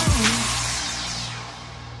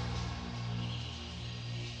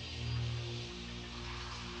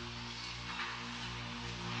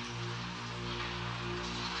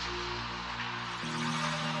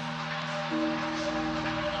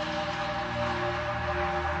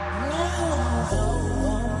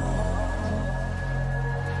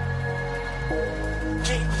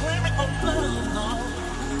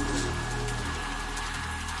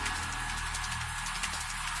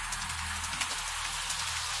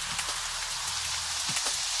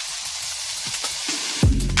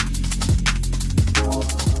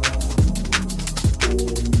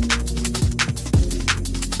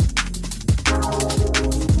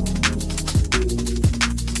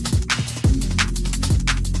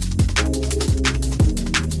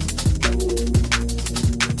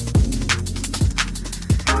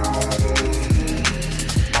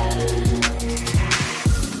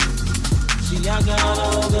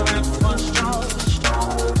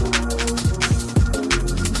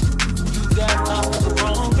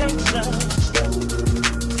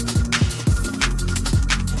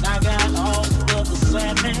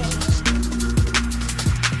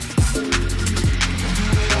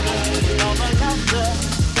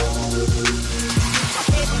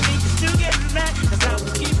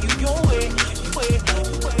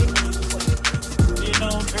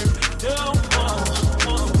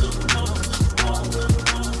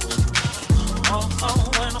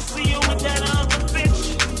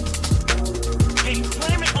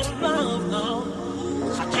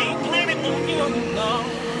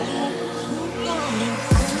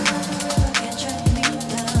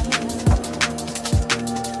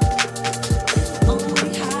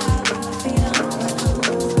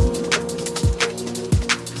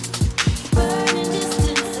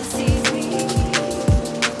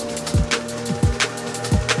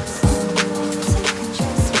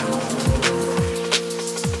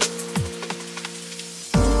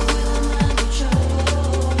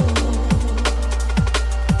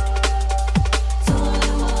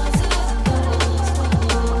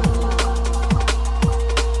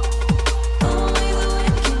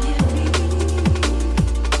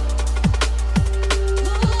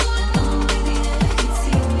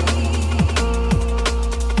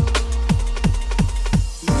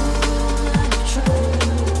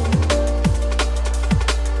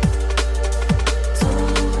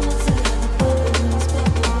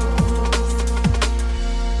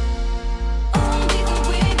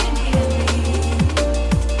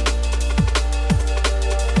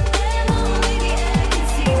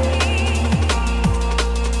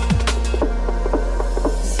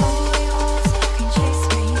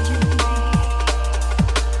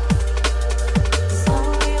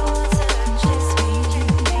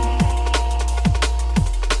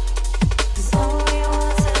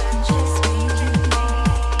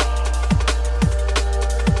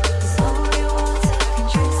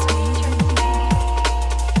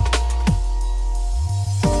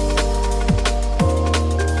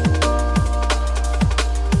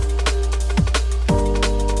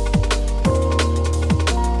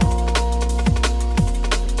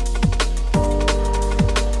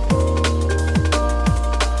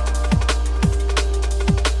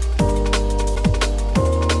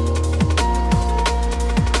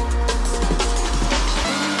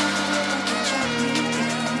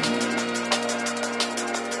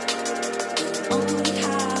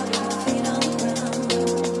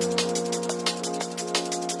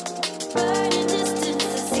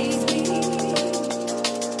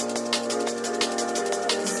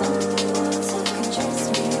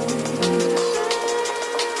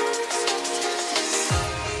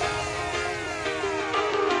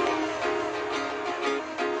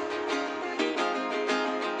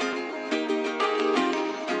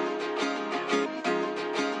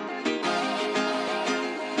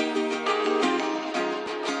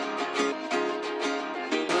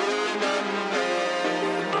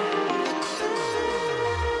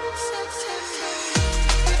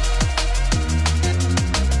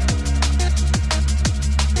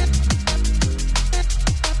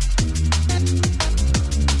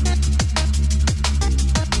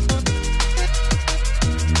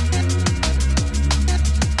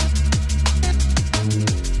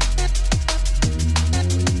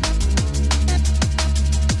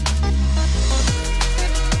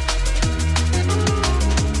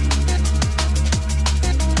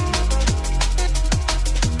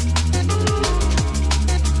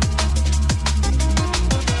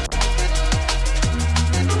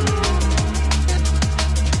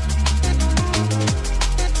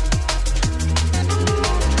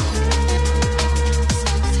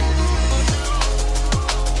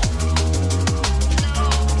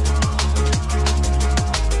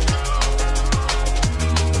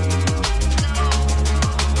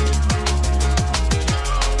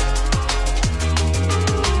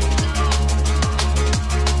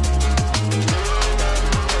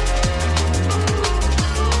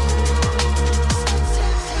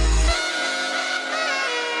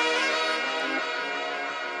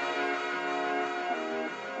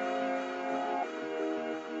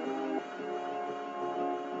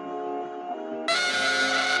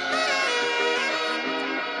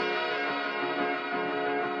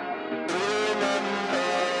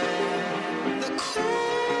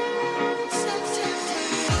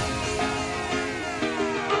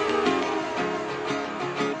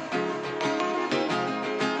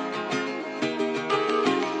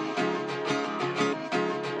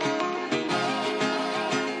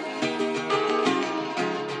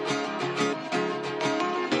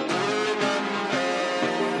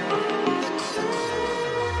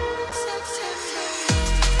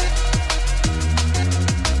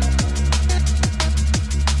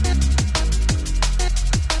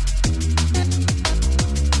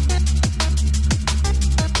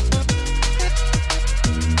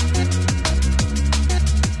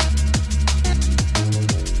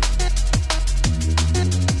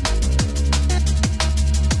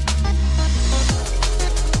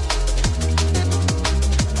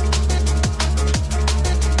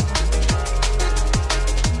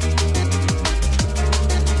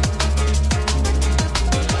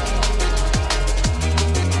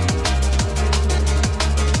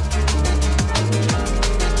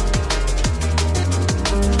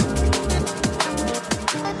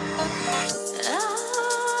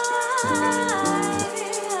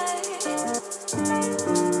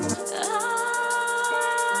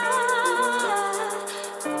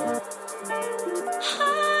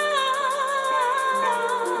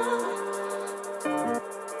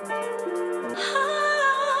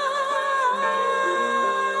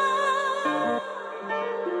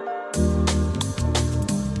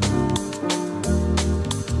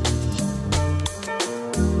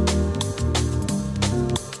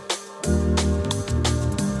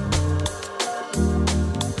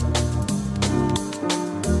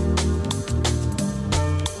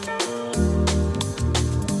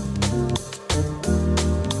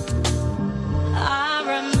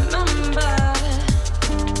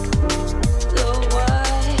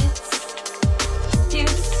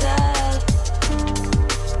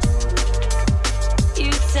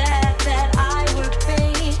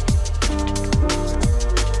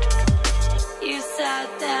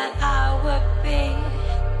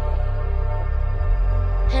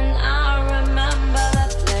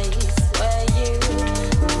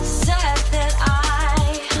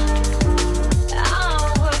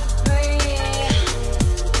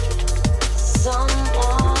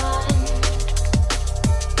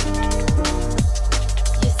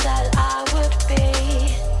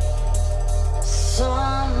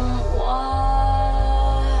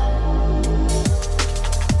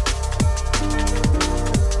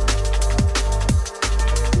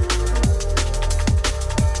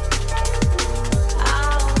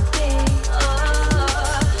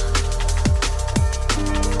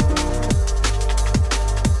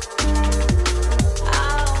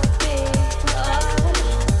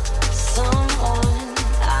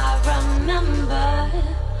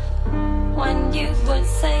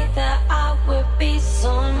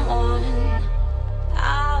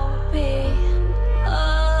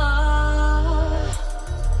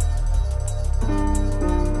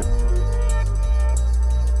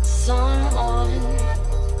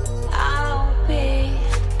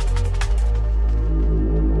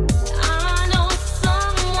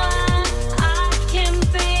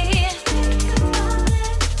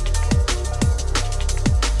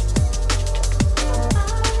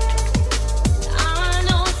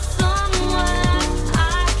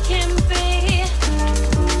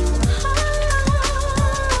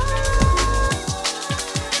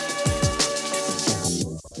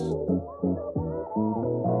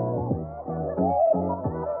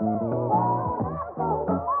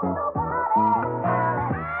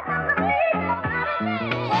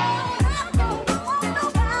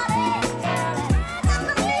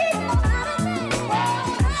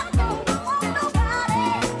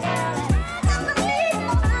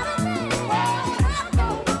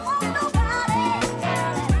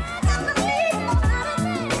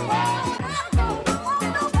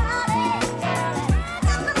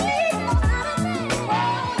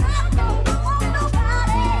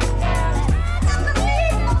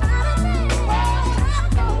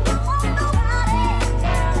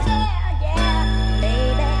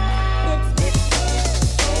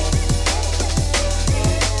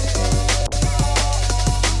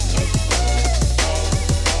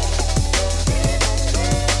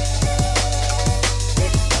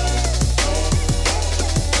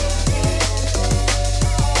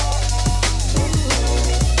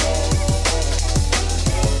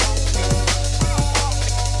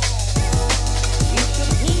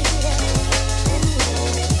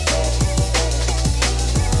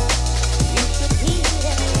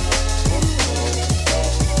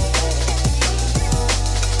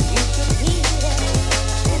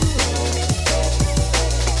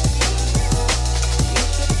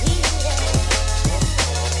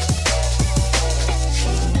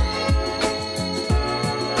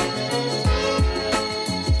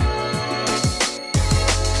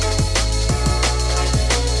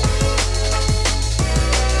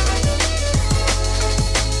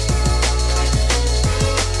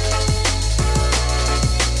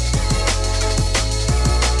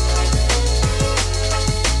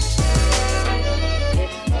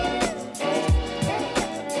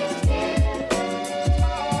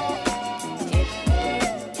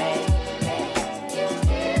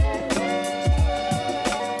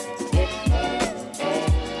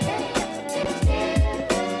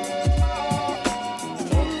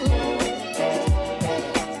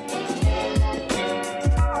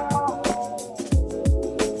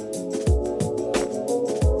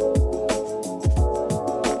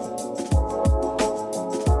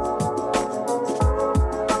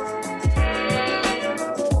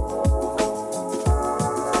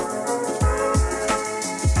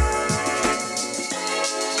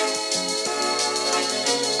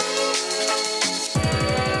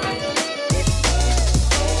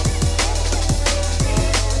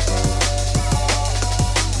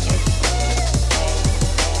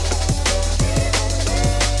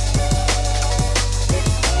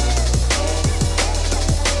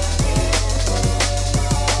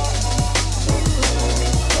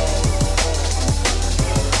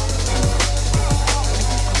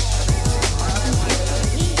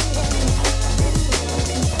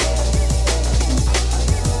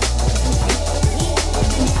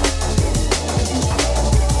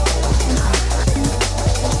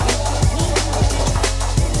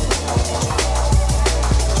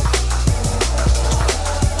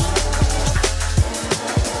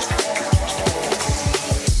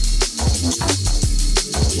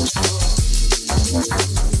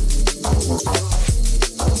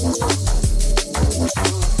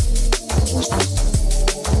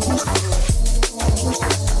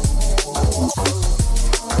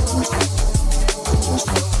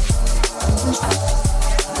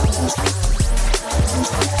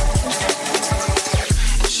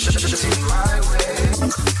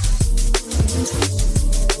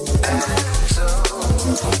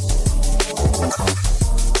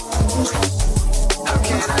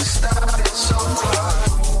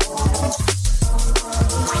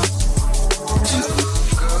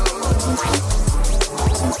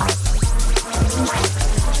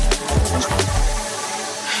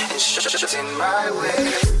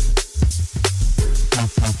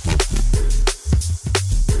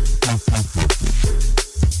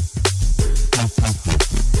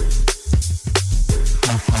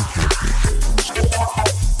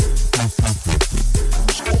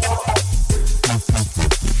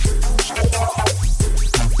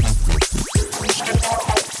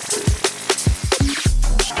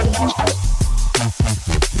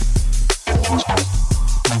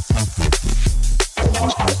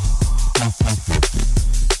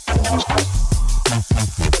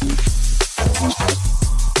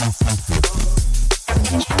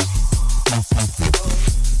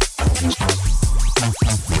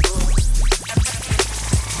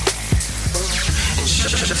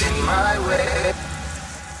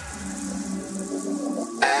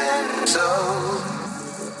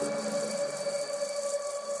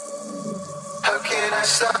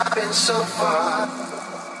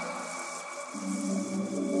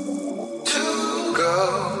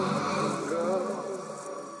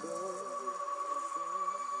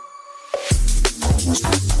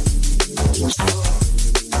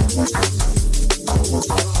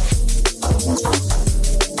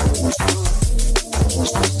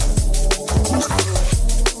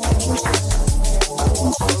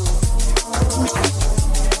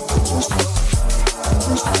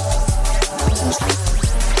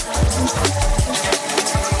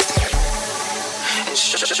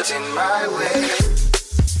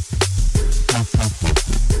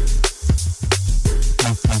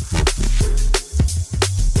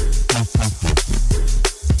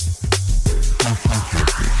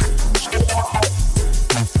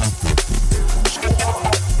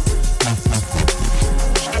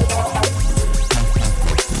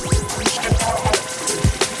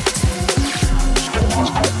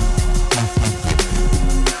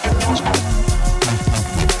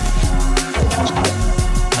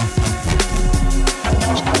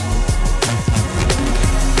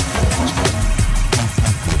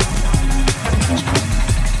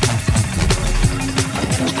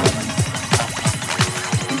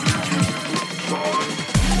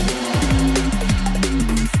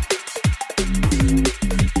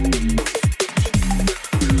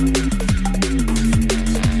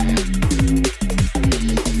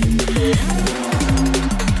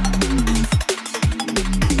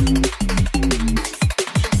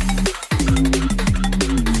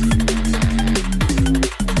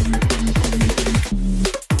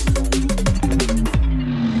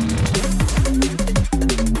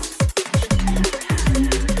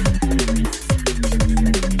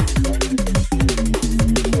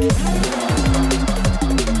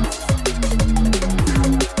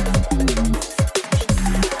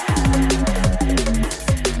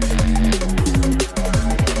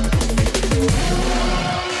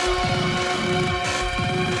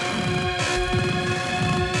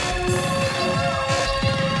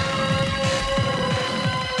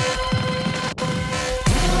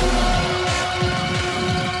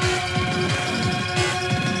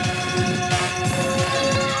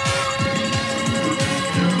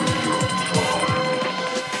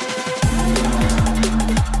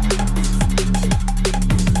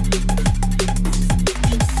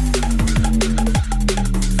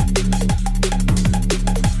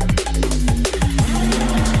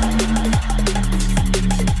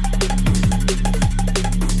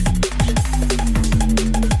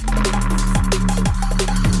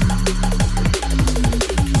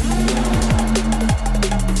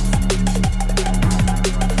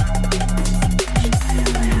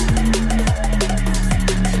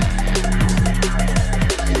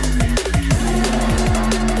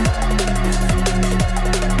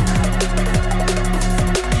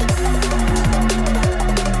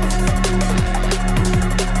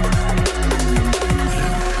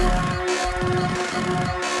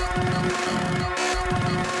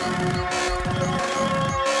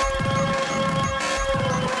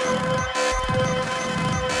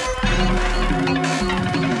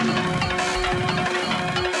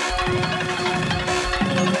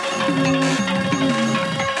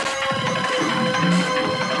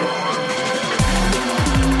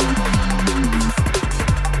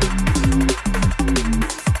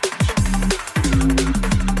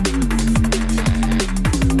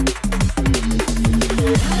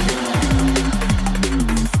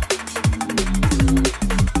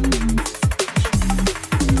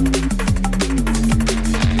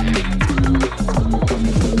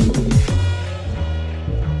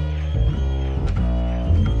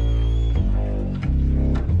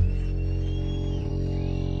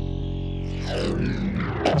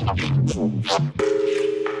 Let's go, let's go.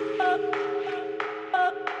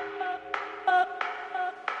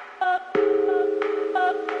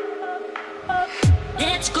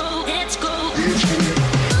 Let's go, let's go, let's go.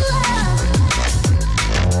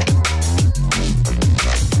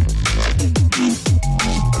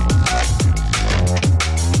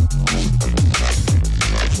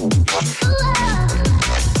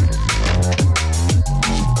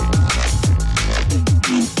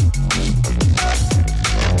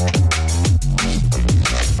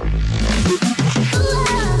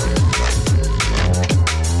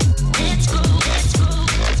 Let's go, let's go,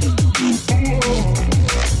 let's go.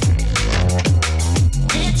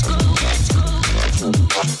 Let's go, let's go,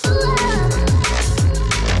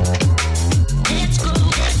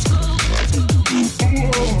 let's go.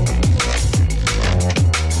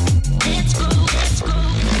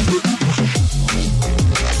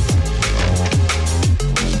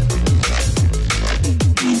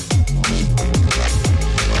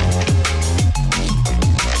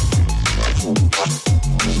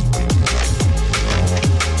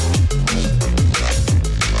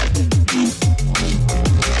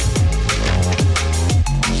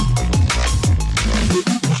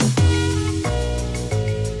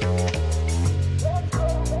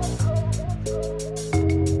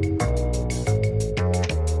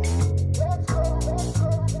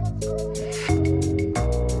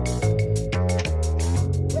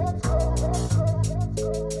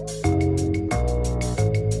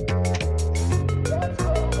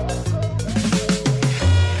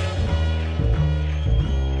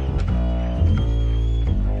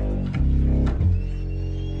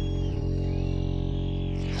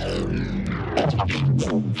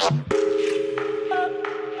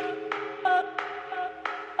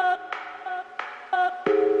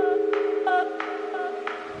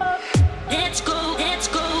 Let's go, let's go. Let's go, let's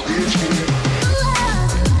go.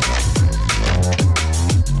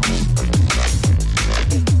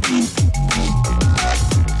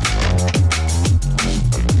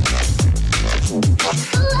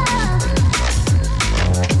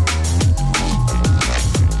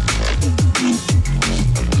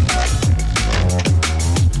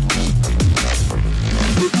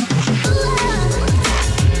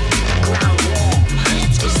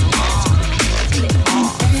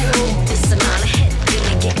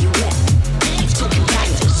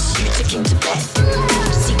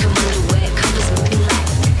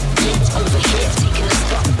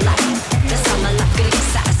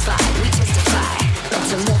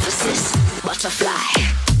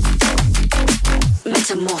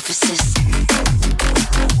 Metamorphosis.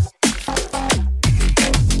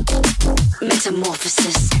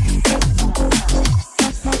 Metamorphosis.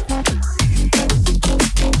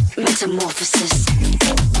 Metamorphosis.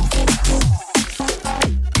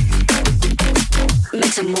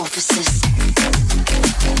 Metamorphosis.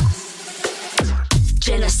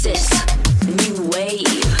 Genesis. New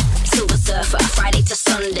wave. Silver Surfer. Friday to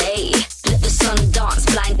Sunday. Let the sun dance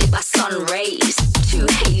blinded by sun rays. Too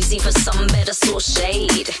hazy for some better source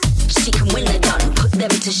shade. She can win the gun, put them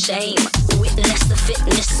to shame. Witness the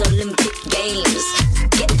fitness Olympic games.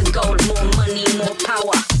 Get the gold, more money, more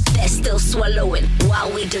power. They're still swallowing while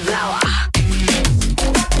we devour.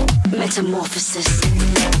 Metamorphosis.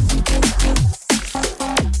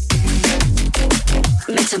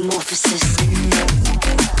 Metamorphosis.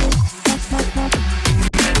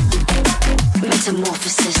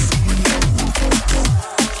 Metamorphosis.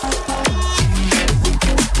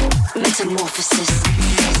 Metamorphosis.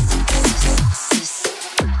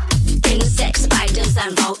 Insects, spiders,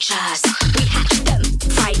 and vultures. We hatch them,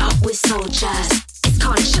 fight up with soldiers. It's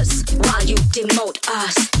conscious while you demote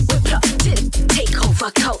us. We're plucked in, take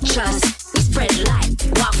over cultures. We spread light,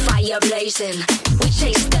 wildfire blazing. We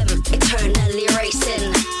chase them, eternally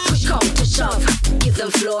racing. Push come to shove, give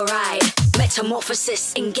them fluoride.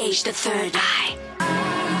 Metamorphosis, engage the third eye.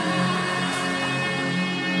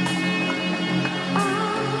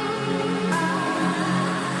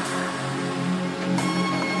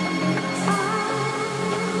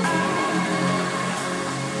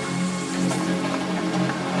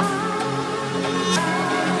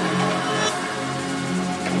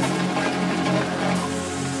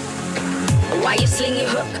 Why you sling your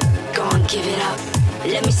hook? Go on, give it up.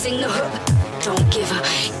 Let me sing the hook. Don't give up.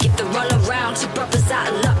 Get the run around to brothers out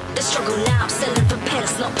of luck. The struggle now, selling for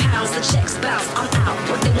pence, not pounds. The checks bounce. I'm out.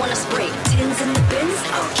 What they wanna spray? Tins in the bins?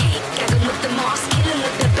 Okay. Gagging with the mask, killing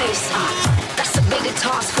with the bass. That's a bigger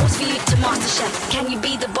task. Force for you to master chef. Can you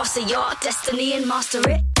be the boss of your destiny and master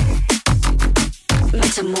it?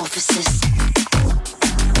 Metamorphosis.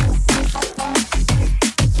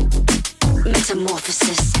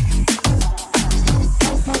 Metamorphosis.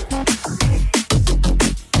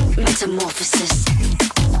 Metamorphosis.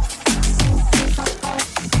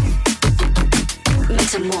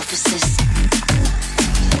 Metamorphosis.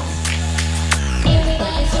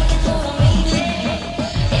 Everybody's looking for a meaning.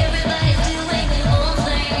 Everybody's doing their own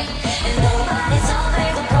thing, and nobody's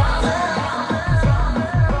solving the problem.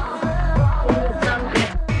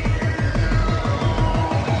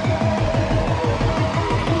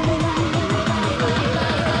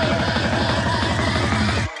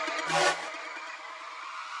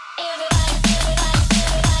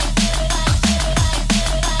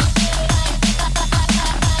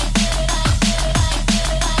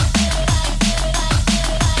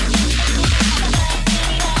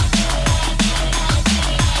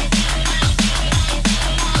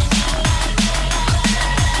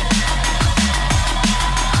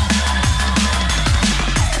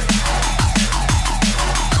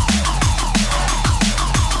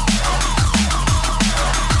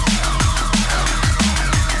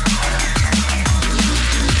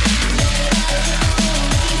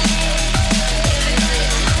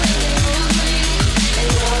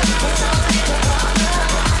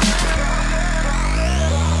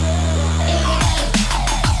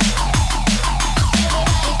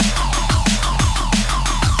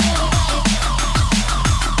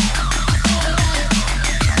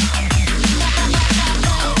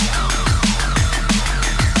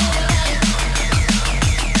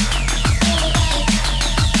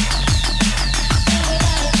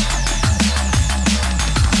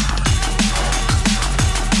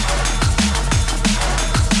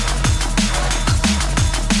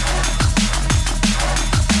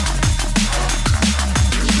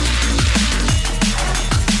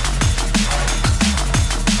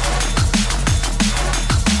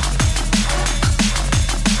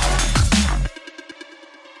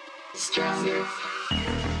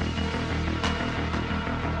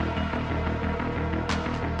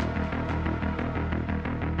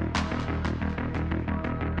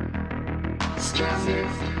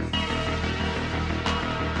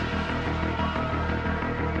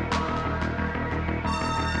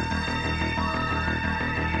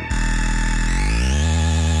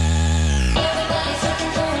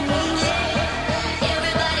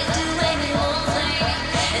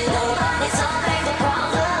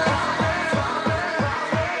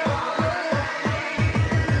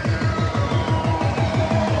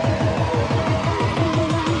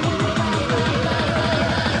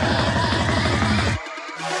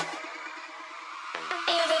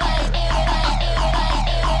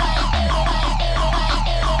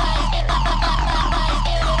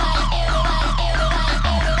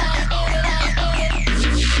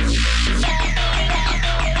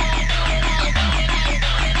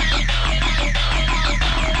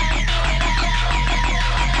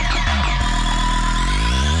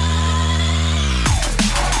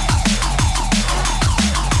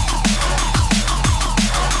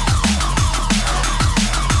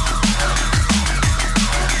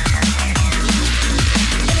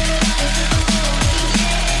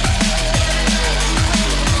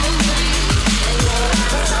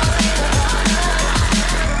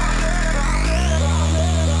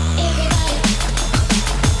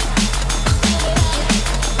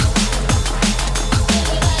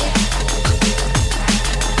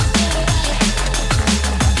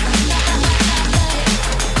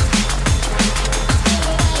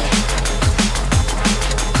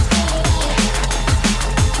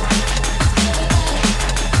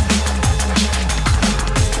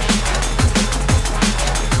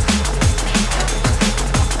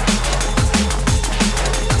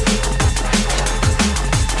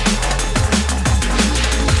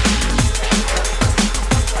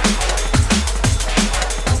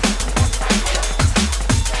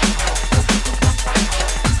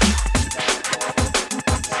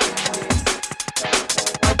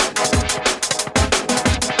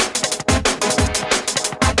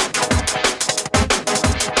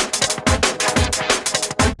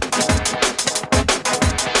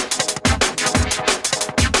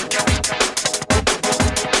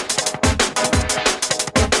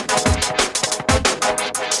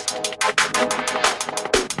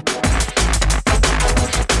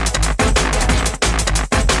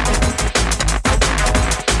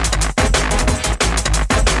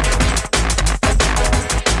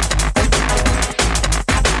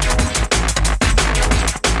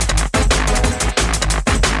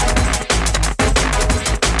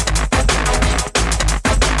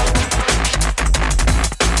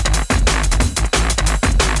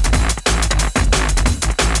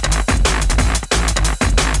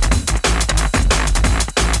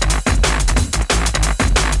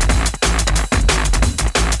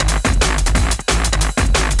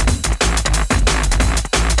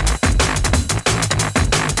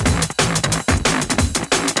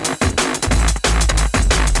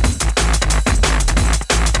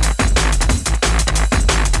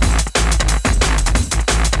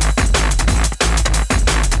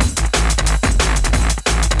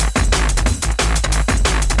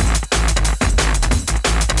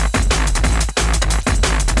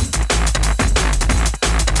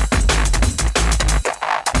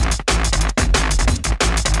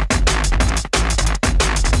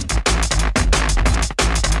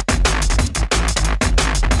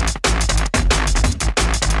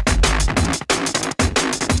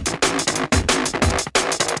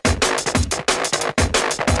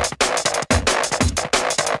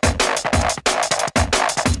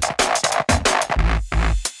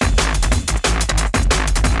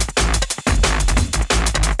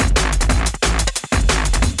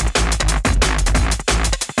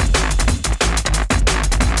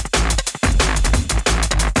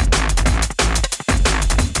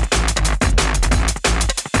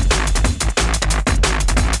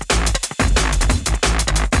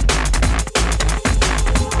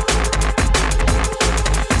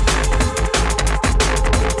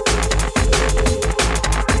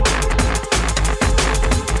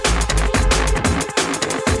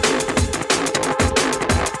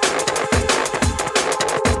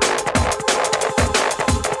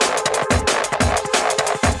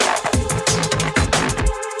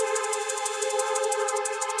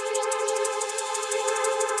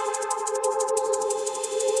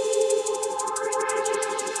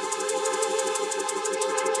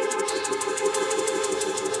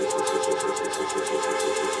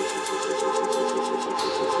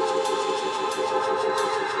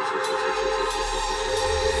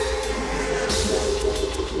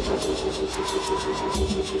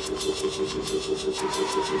 What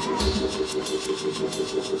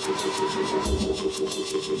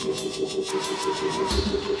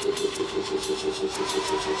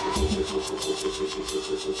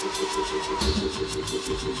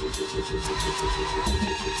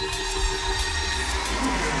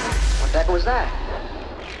the heck was that?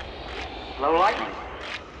 Low lightning.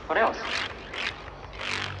 What else?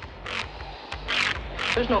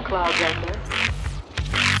 There's no clouds out there.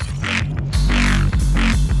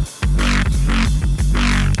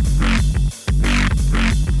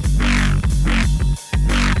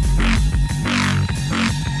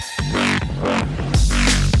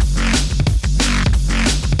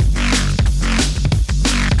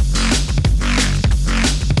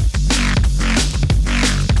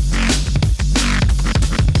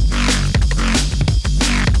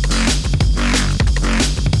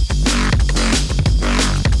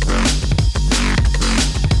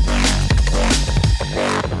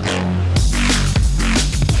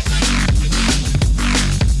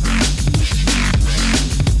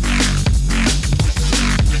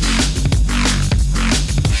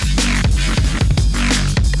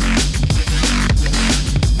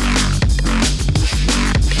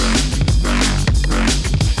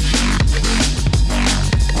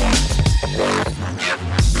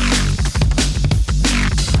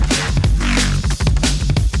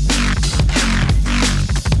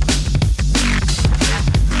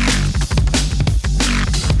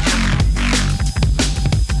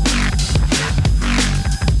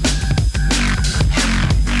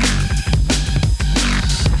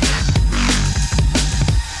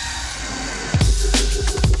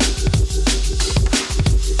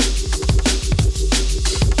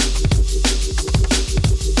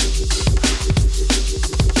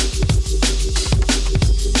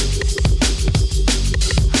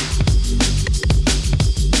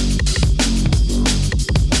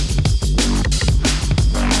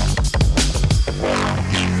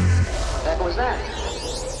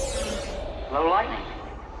 Low lightning.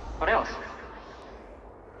 What else?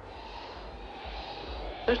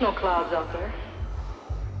 There's no clouds out there.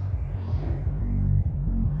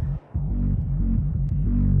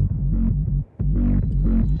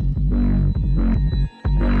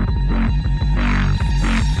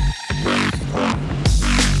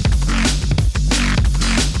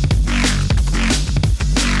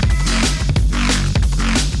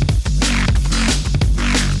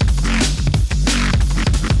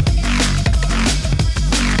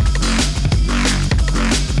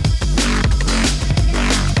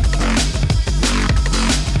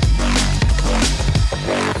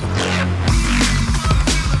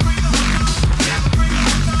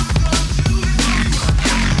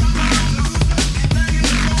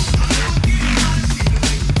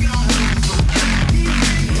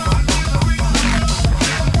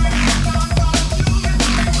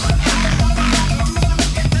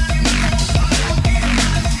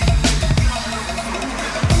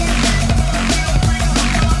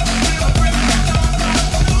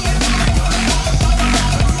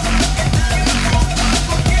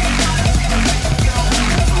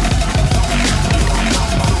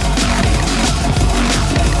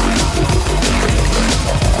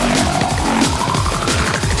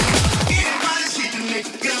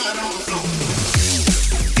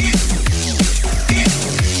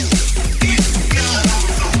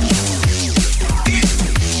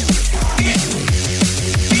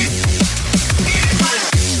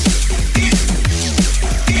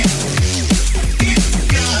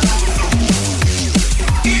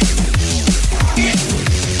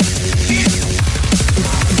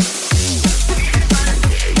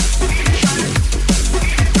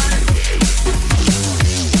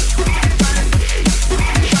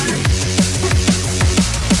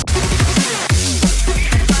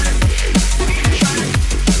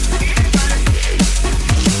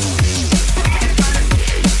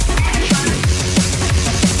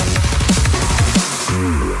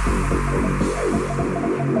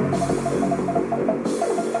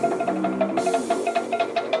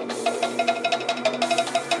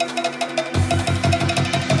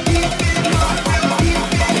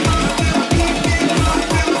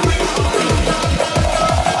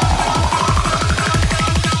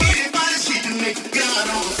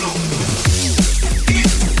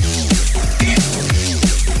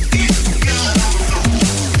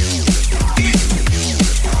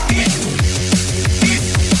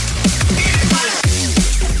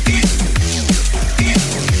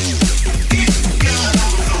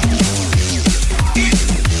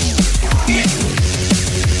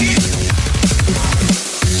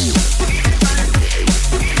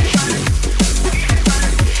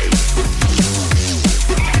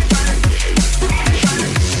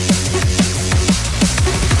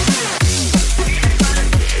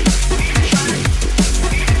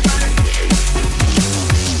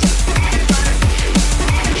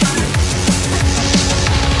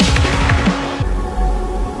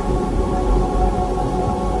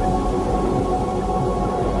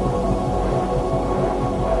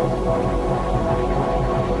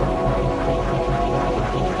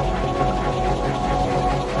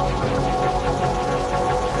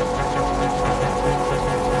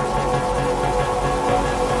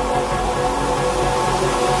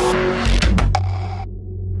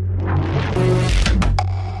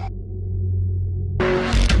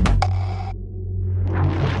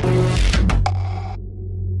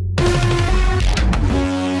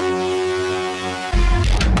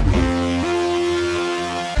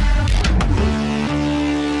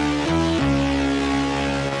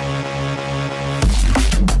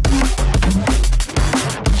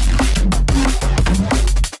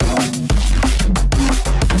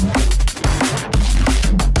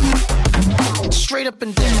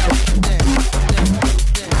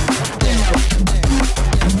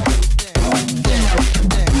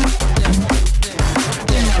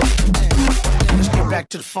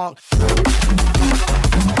 funk.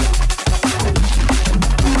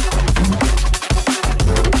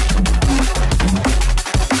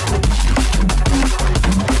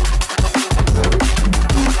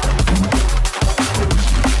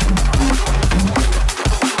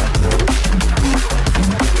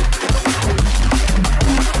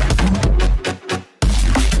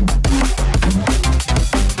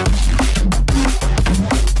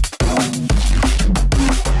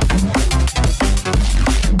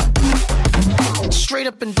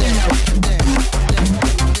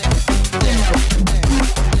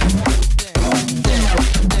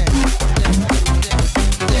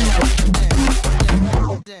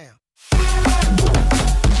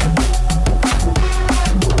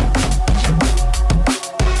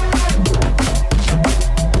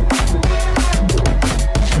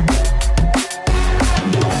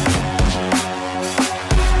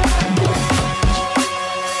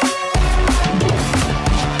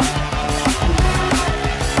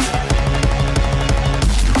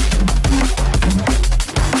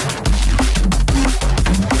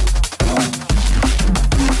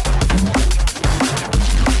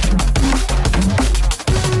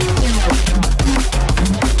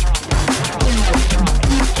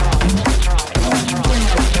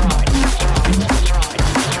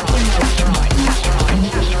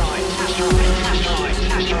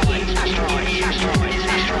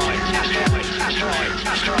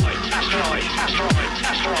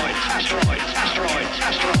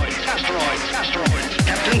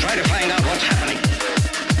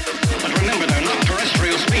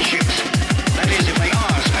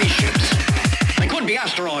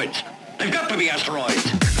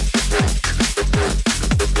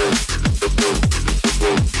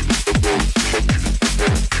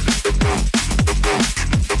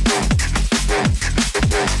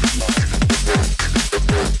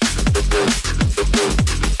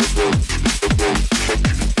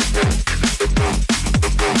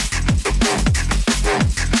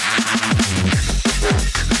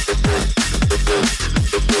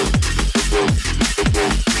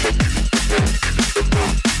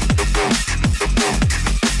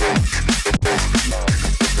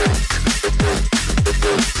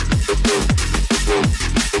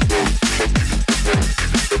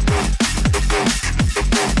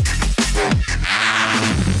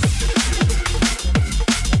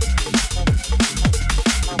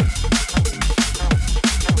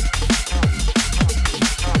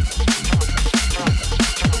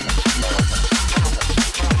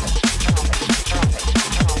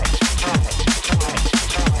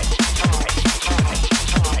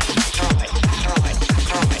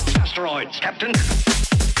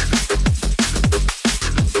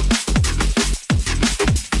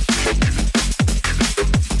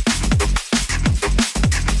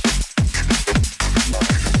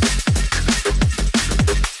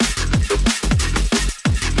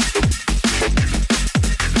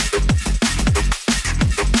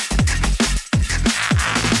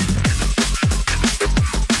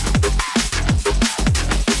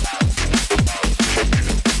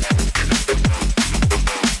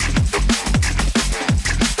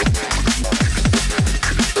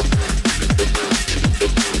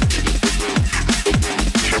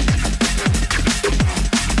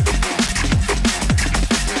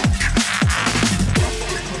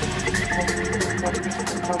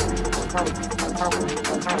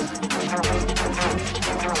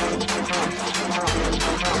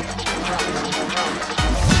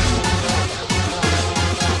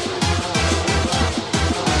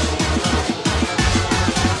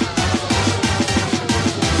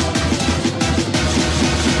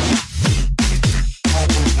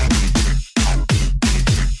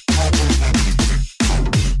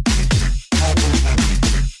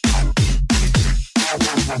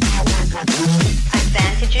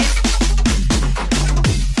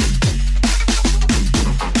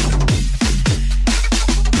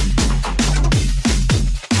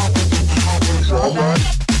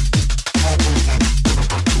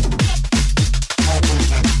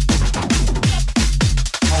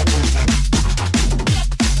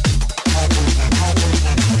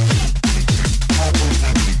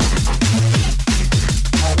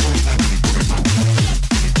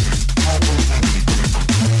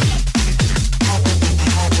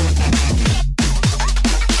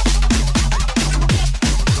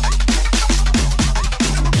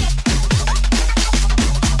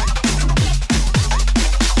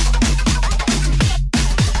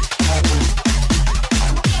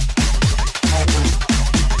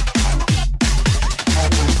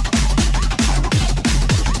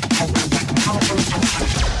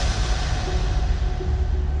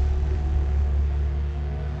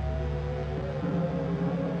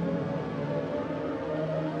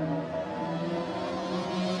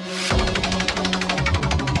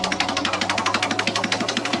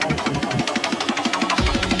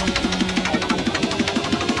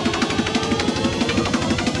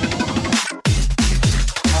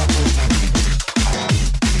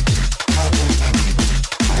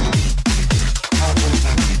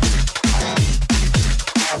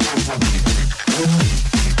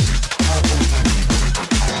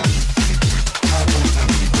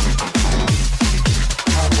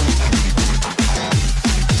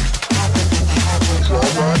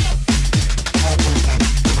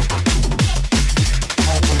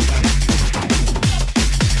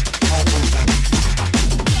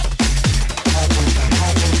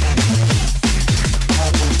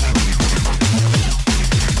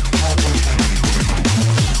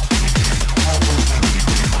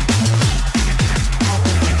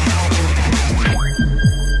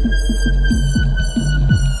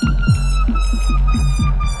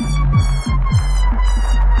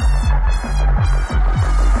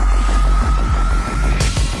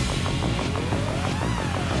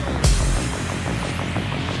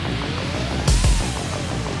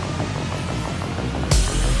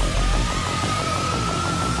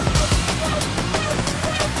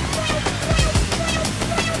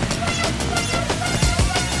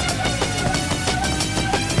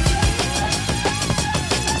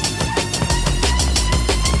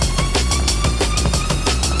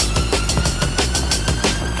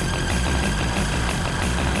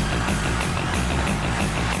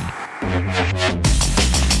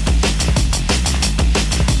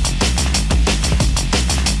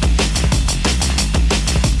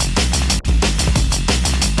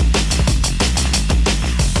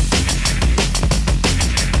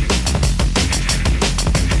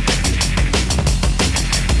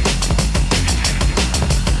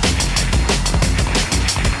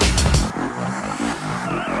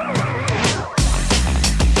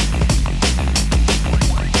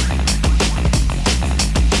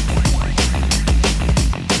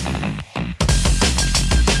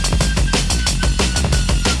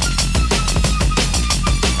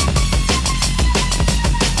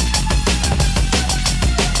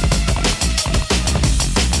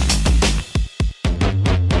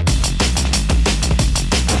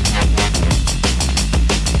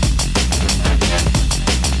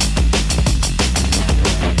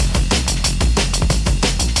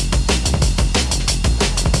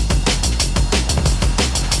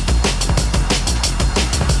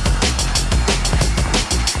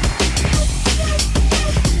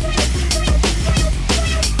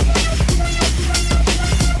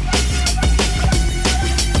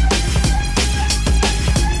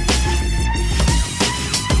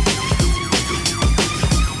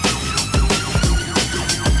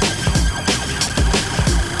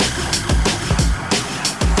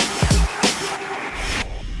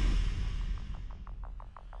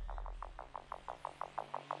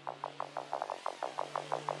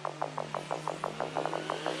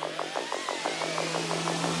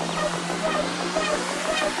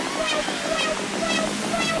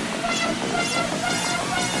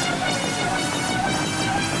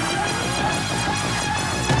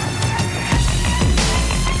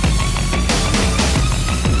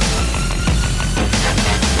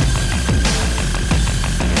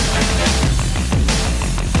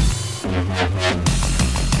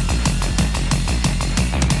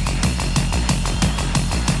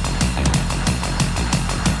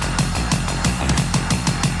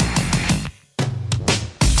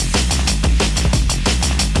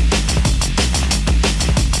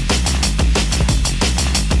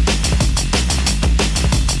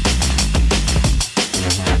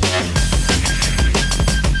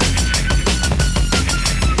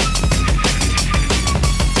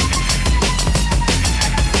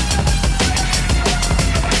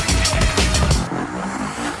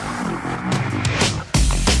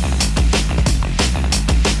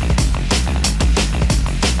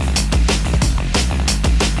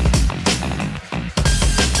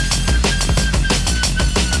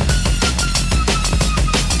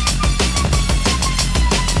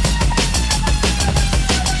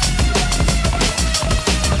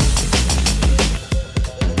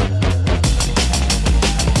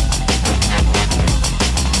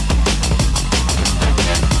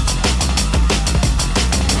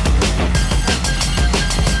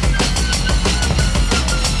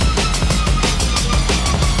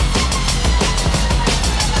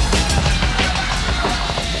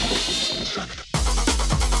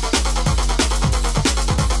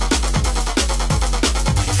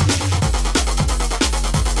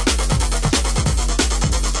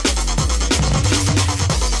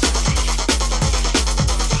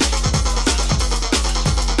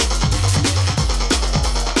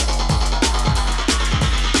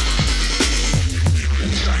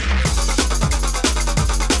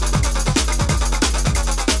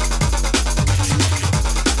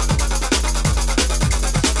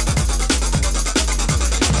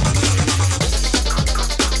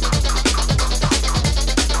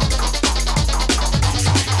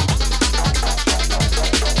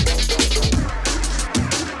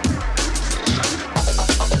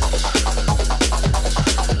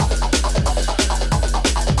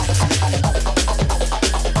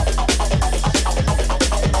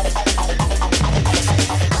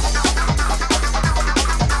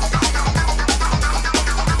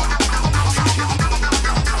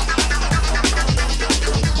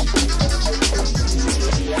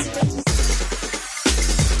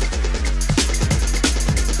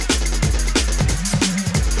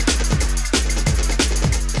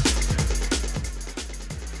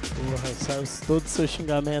 todo o seu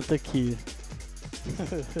xingamento aqui.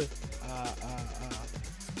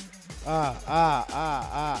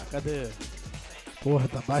 Cadê? Porra,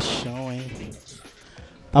 tá baixão, hein?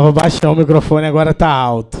 Tava baixão o microfone, agora tá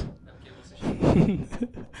alto.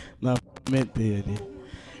 Não, aumentei ali.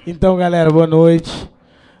 Então, galera, boa noite.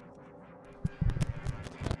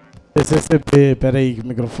 Cccp, peraí, que o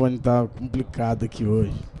microfone tá complicado aqui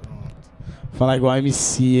hoje. Pronto. Falar igual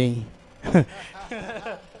MC, hein?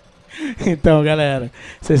 Então, galera,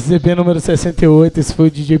 CCP número 68, esse foi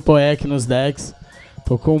o DJ Poek nos decks.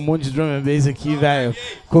 Tocou um monte de drum and bass aqui, velho.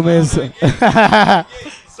 Começou.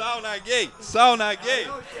 Sauna gay! Sauna gay!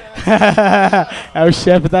 É o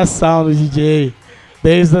chefe da sauna, o DJ.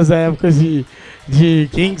 Desde as épocas de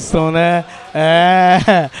Kingston, né?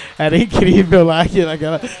 Era incrível lá,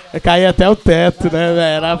 caía até o teto, né, velho?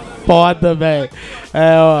 Era foda, velho.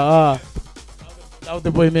 Ó. Dá o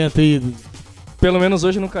depoimento aí. Pelo menos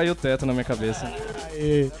hoje não caiu o teto na minha cabeça.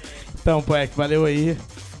 Então, Poek, valeu aí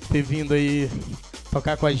ter vindo aí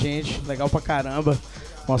tocar com a gente. Legal pra caramba.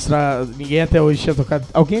 Mostrar. Ninguém até hoje tinha tocado.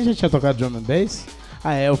 Alguém já tinha tocado drum and bass?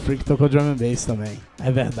 O Freak tocou drum and bass também.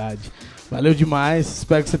 É verdade. Valeu demais.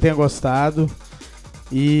 Espero que você tenha gostado.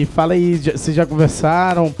 E fala aí, vocês já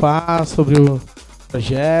conversaram, sobre os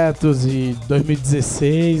projetos e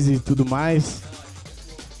 2016 e tudo mais?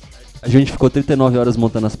 A gente ficou 39 horas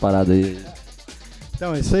montando as paradas aí.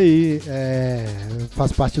 Então, é isso aí. Eu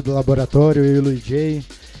faço parte do laboratório, eu e o Luiz J.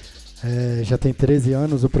 Já tem 13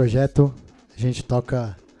 anos o projeto. A gente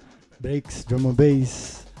toca breaks, drum and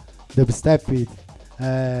bass, dubstep,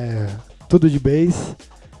 tudo de bass.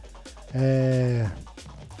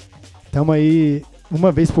 Estamos aí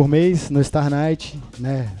uma vez por mês no Star Night,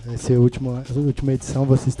 né? Essa é a última edição,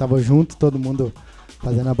 você estava junto, todo mundo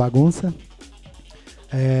fazendo a bagunça.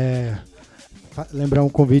 Lembrar um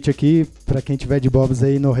convite aqui para quem tiver de bobs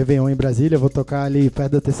aí no Réveillon em Brasília. Eu vou tocar ali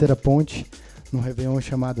perto da Terceira Ponte, num Réveillon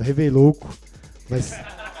chamado Réveillon Louco.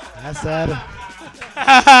 É sério.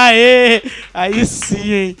 Aí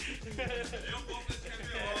sim, hein?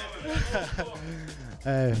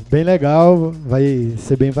 Bem legal, vai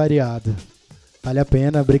ser bem variado. Vale a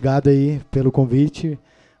pena, obrigado aí pelo convite.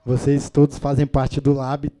 Vocês todos fazem parte do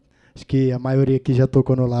Lab. Acho que a maioria aqui já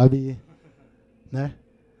tocou no Lab, né?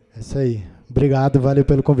 É isso aí. Obrigado, valeu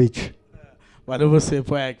pelo convite. Valeu você,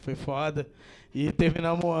 Poek, foi foda. E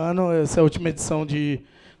terminamos o ano, essa é a última edição de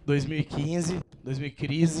 2015,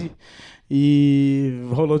 2015. E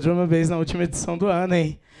rolou drum and bass na última edição do ano,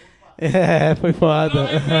 hein? Foi foda.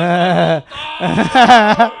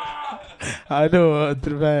 Olha o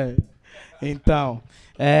outro, velho. Então,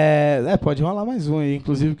 pode rolar mais um aí,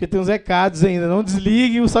 inclusive, porque tem uns recados ainda. Não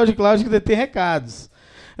desligue o SoundCloud que tem recados.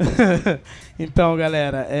 Então,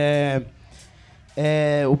 galera,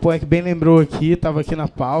 o Poek bem lembrou aqui, estava aqui na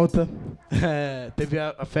pauta. Teve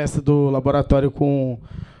a festa do laboratório com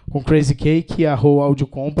Crazy Cake e a Whole Audio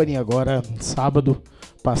Company, agora sábado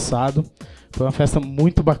passado. Foi uma festa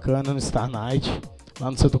muito bacana no Star Night, lá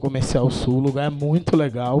no Centro Comercial Sul. O lugar é muito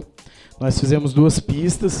legal. Nós fizemos 2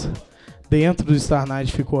 pistas. Dentro do Star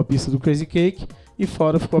Night ficou a pista do Crazy Cake e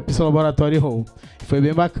fora ficou a pista do Laboratório e Roll. Foi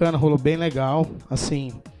bem bacana, rolou bem legal.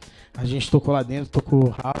 Assim, a gente tocou lá dentro,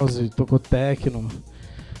 tocou house, tocou techno,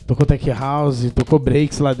 tocou tech house, tocou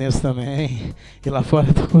breaks lá dentro também. E lá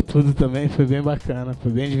fora tocou tudo também, foi bem bacana,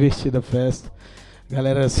 foi bem divertida a festa. A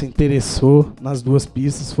galera se interessou nas 2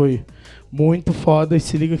 pistas, foi muito foda. E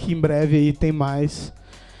se liga que em breve aí tem mais.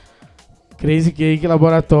 Crazy Cake,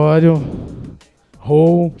 Laboratório,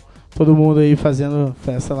 Roll, todo mundo aí fazendo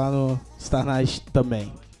festa lá no Star Night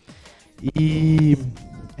também. E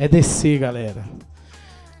é DC, galera.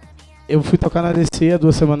 Eu fui tocar na DC há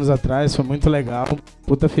 2 semanas atrás, foi muito legal.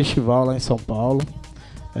 Puta festival lá em São Paulo.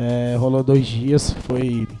 Rolou 2 dias,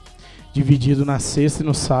 foi dividido na sexta e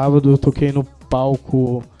no sábado. Eu toquei no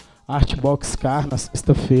palco Artbox Car na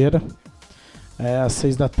sexta-feira, às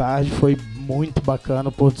 6 da tarde. Foi muito bacana,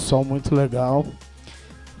 o pôr do sol muito legal.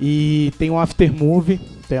 E tem um after movie,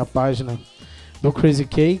 tem a página do Crazy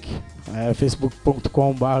Cake,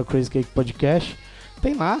 facebook.com/, Crazy Cake Podcast.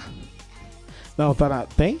 Tem lá? Não,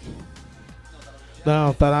 tem?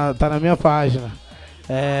 Não, tá na minha página.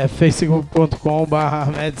 facebook.com/,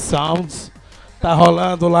 Mad Sounds. Tá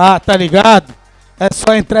rolando lá, tá ligado? É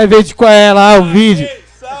só entrar e ver de qual é lá o vídeo.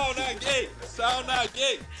 Sauna gay! Sauna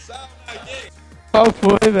gay! Sauna gay! Qual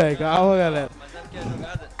foi, velho? Calma, galera.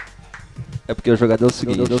 É porque a jogada é o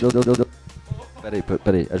seguinte.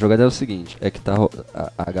 Peraí. A jogada é o seguinte. É que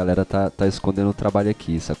a galera tá escondendo o trabalho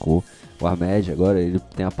aqui, sacou? O Ahmed agora, ele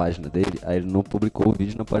tem a página dele, aí ele não publicou o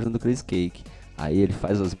vídeo na página do Crazy Cake. Aí ele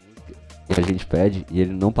faz as músicas e a gente pede e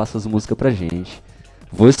ele não passa as músicas pra gente.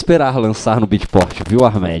 Vou esperar lançar no Beatport, viu,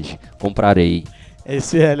 Ahmed? Comprarei.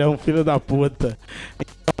 Esse ele é um filho da puta.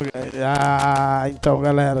 Então,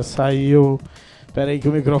 galera, saiu. Pera aí que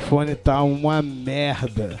o microfone tá uma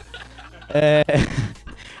merda.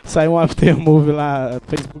 Saiu um aftermovie lá,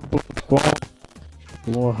 facebook.com.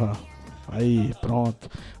 Porra. Aí, pronto.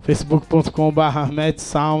 facebook.com/Mad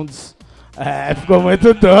Sounds. Ficou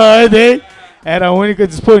muito doido, hein? Era o único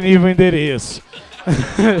disponível endereço.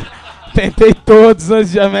 Tentei todos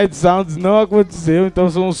antes de Ahmed Sounds, não aconteceu. Então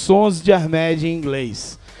são sons de Ahmed em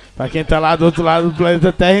inglês. Pra quem tá lá do outro lado do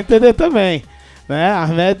planeta Terra entender também. Né?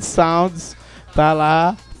 Armed Sounds tá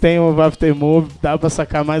lá, tem o Aftermove, dá pra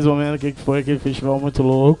sacar mais ou menos o que foi aquele festival muito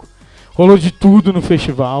louco. Rolou de tudo no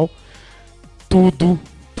festival. Tudo.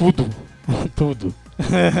 Tudo.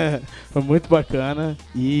 Foi muito bacana.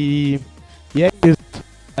 E é isso.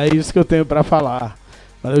 É isso que eu tenho pra falar.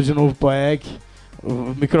 Valeu de novo, Poek.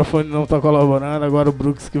 O microfone não tá colaborando, agora o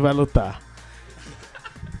Brooks que vai lutar.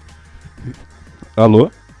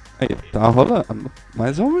 Alô? Aí, tá rolando.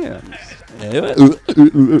 Mais ou menos.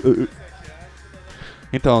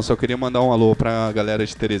 Então, só queria mandar um alô pra galera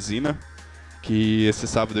de Teresina, que esse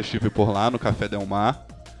sábado eu estive por lá no Café Del Mar,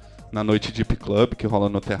 na noite Deep Club, que rola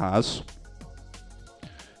no terraço.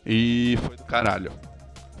 E foi do caralho.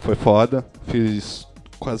 Foi foda. Fiz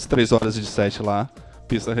quase 3 horas de set lá.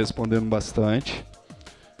 Pista respondendo bastante.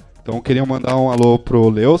 Então eu queria mandar um alô pro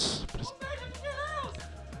Leus,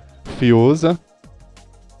 Fiuza,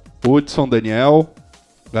 Hudson, Daniel,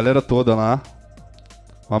 galera toda lá.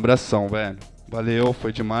 Um abração, velho. Valeu,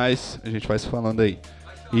 foi demais. A gente vai se falando aí.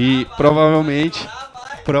 E provavelmente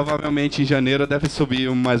em janeiro deve subir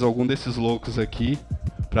mais algum desses loucos aqui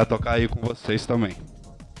pra tocar aí com vocês também.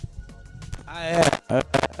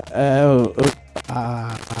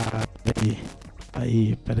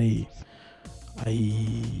 Peraí.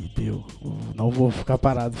 Aí, deu. Não vou ficar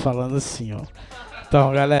parado falando assim, ó.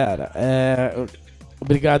 Então, galera,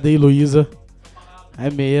 obrigado aí, Luísa. É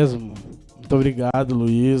mesmo. Muito obrigado,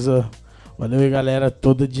 Luísa. Valeu aí, galera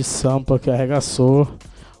toda de Sampa que arregaçou.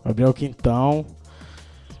 Gabriel Quintão.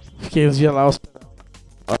 Fiquei uns dias lá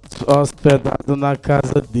hospedado na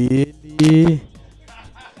casa dele.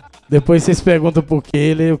 Depois vocês perguntam por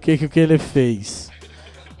que o que ele fez.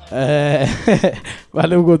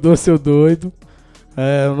 Valeu, Godô, seu doido.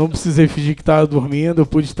 Eu não precisei fingir que tava dormindo, eu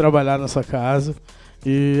pude trabalhar nessa casa.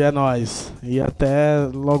 E é nóis. E até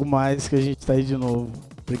logo mais que a gente tá aí de novo.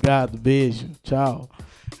 Obrigado, beijo, tchau.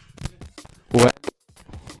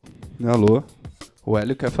 Alô? O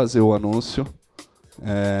Hélio quer fazer o anúncio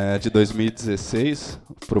de 2016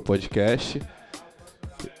 pro podcast.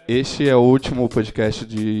 Este é o último podcast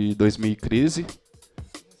de 2000 Crise.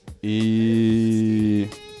 E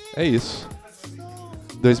é isso.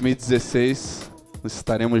 2016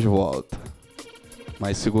 estaremos de volta.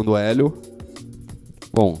 Mas segundo o Hélio...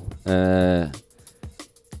 Bom,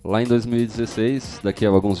 lá em 2016, daqui a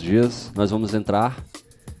alguns dias, nós vamos entrar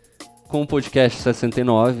com o podcast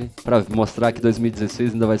 69 para mostrar que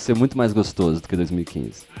 2016 ainda vai ser muito mais gostoso do que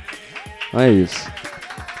 2015. É isso.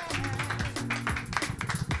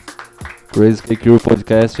 Crazy Cake Crew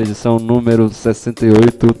Podcast, edição número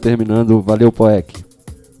 68, terminando. Valeu, Poek.